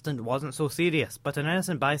thought the incident wasn't so serious, but an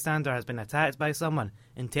innocent bystander has been attacked by someone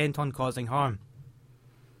intent on causing harm,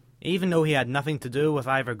 even though he had nothing to do with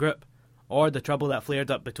either group, or the trouble that flared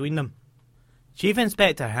up between them." Chief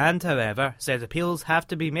Inspector Hand, however, said appeals have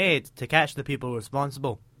to be made to catch the people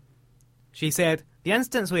responsible. She said, "The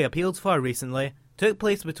incidents we appealed for recently took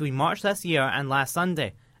place between March this year and last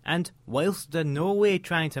Sunday, and whilst in no way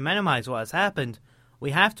trying to minimise what has happened,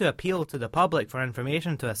 we have to appeal to the public for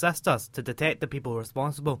information to assist us to detect the people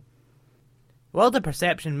responsible." While the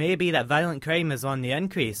perception may be that violent crime is on the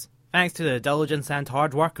increase, thanks to the diligence and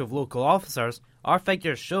hard work of local officers, our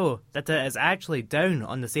figures show that it is actually down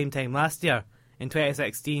on the same time last year, in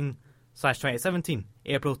 2016/2017,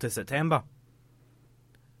 April to September.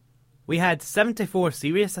 We had 74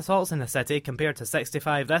 serious assaults in the city compared to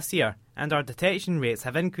 65 this year, and our detection rates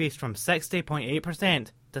have increased from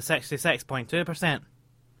 60.8% to 66.2%.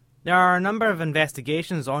 There are a number of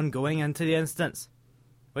investigations ongoing into the incidents,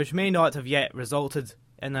 which may not have yet resulted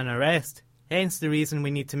in an arrest, hence the reason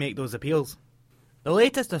we need to make those appeals. The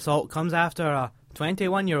latest assault comes after a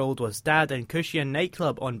 21-year-old was stabbed in Cushion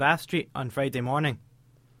nightclub on Bath Street on Friday morning.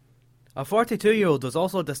 A 42-year-old was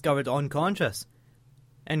also discovered unconscious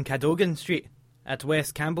in Cadogan Street at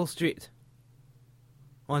West Campbell Street.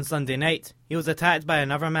 On Sunday night, he was attacked by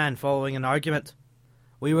another man following an argument.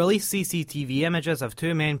 We released CCTV images of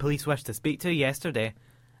 2 men police wished to speak to yesterday,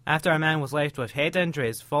 after a man was left with head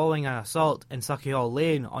injuries following an assault in Suckyhall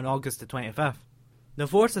Lane on August the 25th. The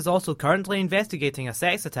force is also currently investigating a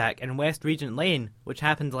sex attack in West Regent Lane, which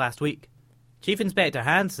happened last week. Chief Inspector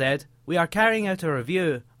Hand said, "We are carrying out a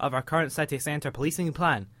review of our current city centre policing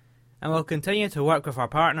plan, and will continue to work with our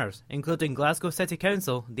partners, including Glasgow City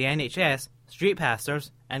Council, the NHS, street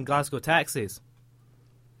pastors, and Glasgow taxis,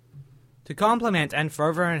 to complement and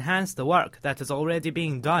further enhance the work that is already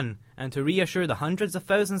being done and to reassure the hundreds of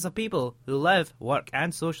thousands of people who live, work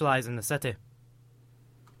and socialise in the city."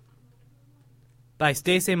 By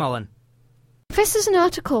Stacey Mullen. This is an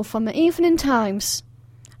article from the Evening Times,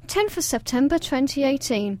 10th of September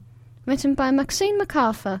 2018, written by Maxine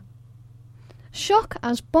MacArthur. Shock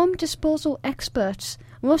as bomb disposal experts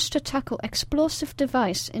rush to tackle explosive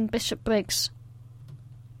device in Bishopbriggs.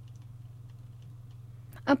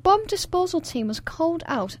 A bomb disposal team was called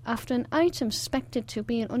out after an item suspected to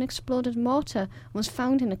be an unexploded mortar was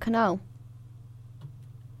found in a canal.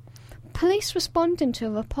 Police responding to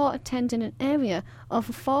a report attending an area of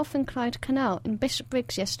the Forth and Clyde Canal in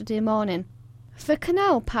Bishopbriggs yesterday morning. The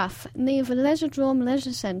canal path near the Leisure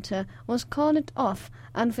Leisure Centre was cordoned off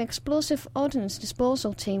and the explosive ordnance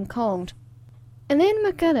disposal team called. Elaine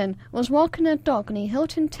McGillen was walking her dog near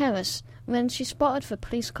Hilton Terrace when she spotted the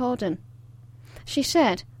police cordon. She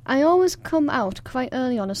said, "I always come out quite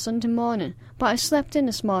early on a Sunday morning, but I slept in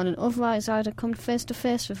this morning, otherwise I'd have come face to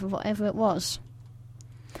face with whatever it was.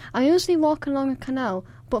 I usually walk along a canal,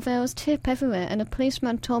 but there was tape everywhere and a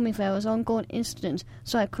policeman told me there was an ongoing incident,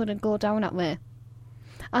 so I couldn't go down that way.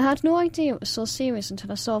 I had no idea it was so serious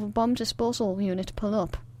until I saw the bomb disposal unit pull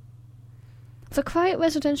up." The quiet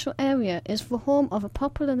residential area is the home of a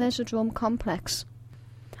popular leisure complex.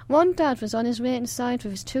 One dad was on his way inside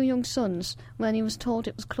with his 2 young sons when he was told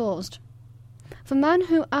it was closed. The man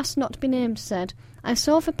who asked not to be named said, "I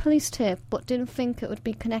saw the police tape but didn't think it would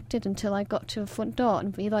be connected until I got to the front door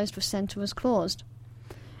and realised the centre was closed.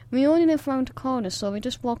 We only live round the corner, so we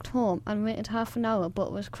just walked home and waited half an hour, but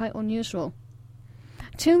it was quite unusual."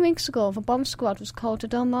 2 weeks ago, the bomb squad was called to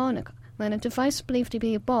Dalmarnock when a device believed to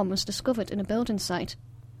be a bomb was discovered in a building site.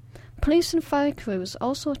 Police and fire crews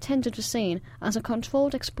also attended the scene as a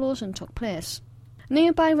controlled explosion took place.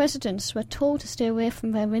 Nearby residents were told to stay away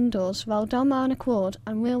from their windows while Dalmarnock Road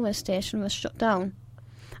and railway station was shut down.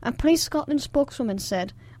 A Police Scotland spokeswoman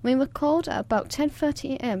said, "We were called at about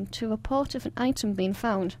 10:30 am to report of an item being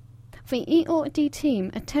found. The EOD team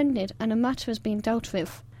attended and the matter has been dealt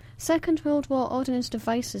with. Second World War ordnance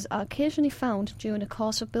devices are occasionally found during the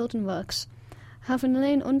course of building works, having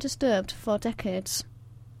lain undisturbed for decades.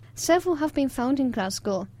 Several have been found in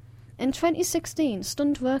Glasgow. In 2016,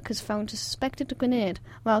 stunned workers found a suspected grenade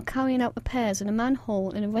while carrying out repairs in a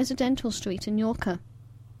manhole in a residential street in Yorker."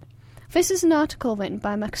 This is an article written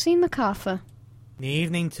by Maxine MacArthur. The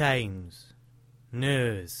Evening Times.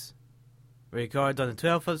 News. Recorded on the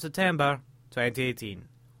 12th of September 2018.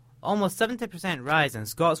 Almost 70% rise in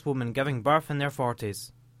Scotswomen giving birth in their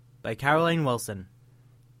 40s. By Caroline Wilson.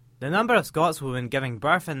 The number of Scotswomen giving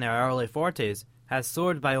birth in their early 40s has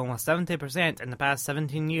soared by almost 70% in the past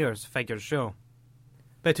 17 years, figures show.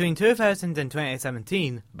 Between 2000 and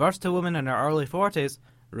 2017, births to women in their early 40s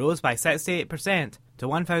rose by 68% to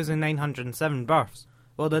 1,907 births,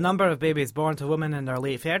 while the number of babies born to women in their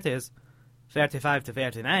late 30s, 35 to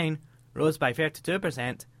 39, rose by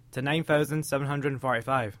 32% to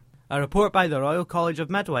 9,745. A report by the Royal College of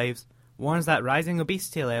Midwives warns that rising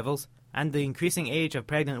obesity levels and the increasing age of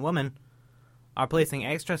pregnant women are placing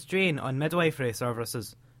extra strain on midwifery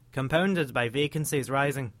services, compounded by vacancies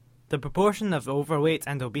rising. The proportion of overweight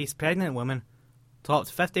and obese pregnant women topped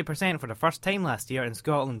 50% for the first time last year in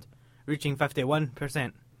Scotland, reaching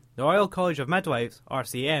 51%. The Royal College of Midwives,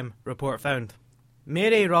 RCM, report found.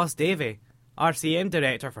 Mary Ross-Davey, RCM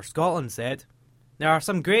Director for Scotland, said, "There are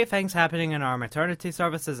some great things happening in our maternity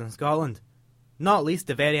services in Scotland, not least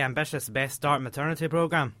the very ambitious Best Start maternity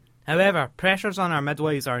programme. However, pressures on our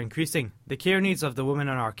midwives are increasing, the care needs of the women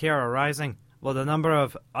in our care are rising, while the number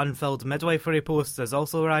of unfilled midwifery posts is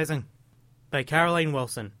also rising." By Caroline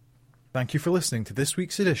Wilson. Thank you for listening to this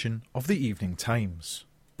week's edition of the Evening Times.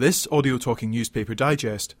 This audio talking newspaper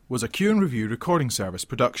digest was a Q and Review recording service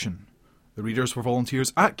production. The readers were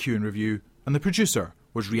volunteers at Q and Review, and the producer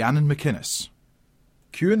was Rhiannon McInnes.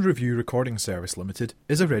 Q and Review Recording Service Limited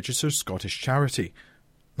is a registered Scottish charity.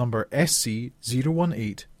 Number SC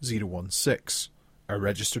 018016. Our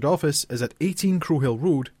registered office is at 18 Crowhill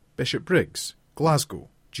Road, Bishopbriggs, Glasgow,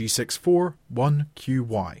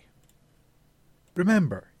 G641QY.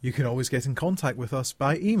 Remember, you can always get in contact with us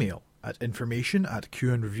by email at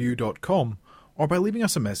information@qandreview.com or by leaving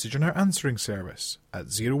us a message on our answering service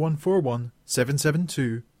at 0141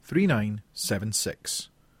 772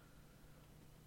 3976.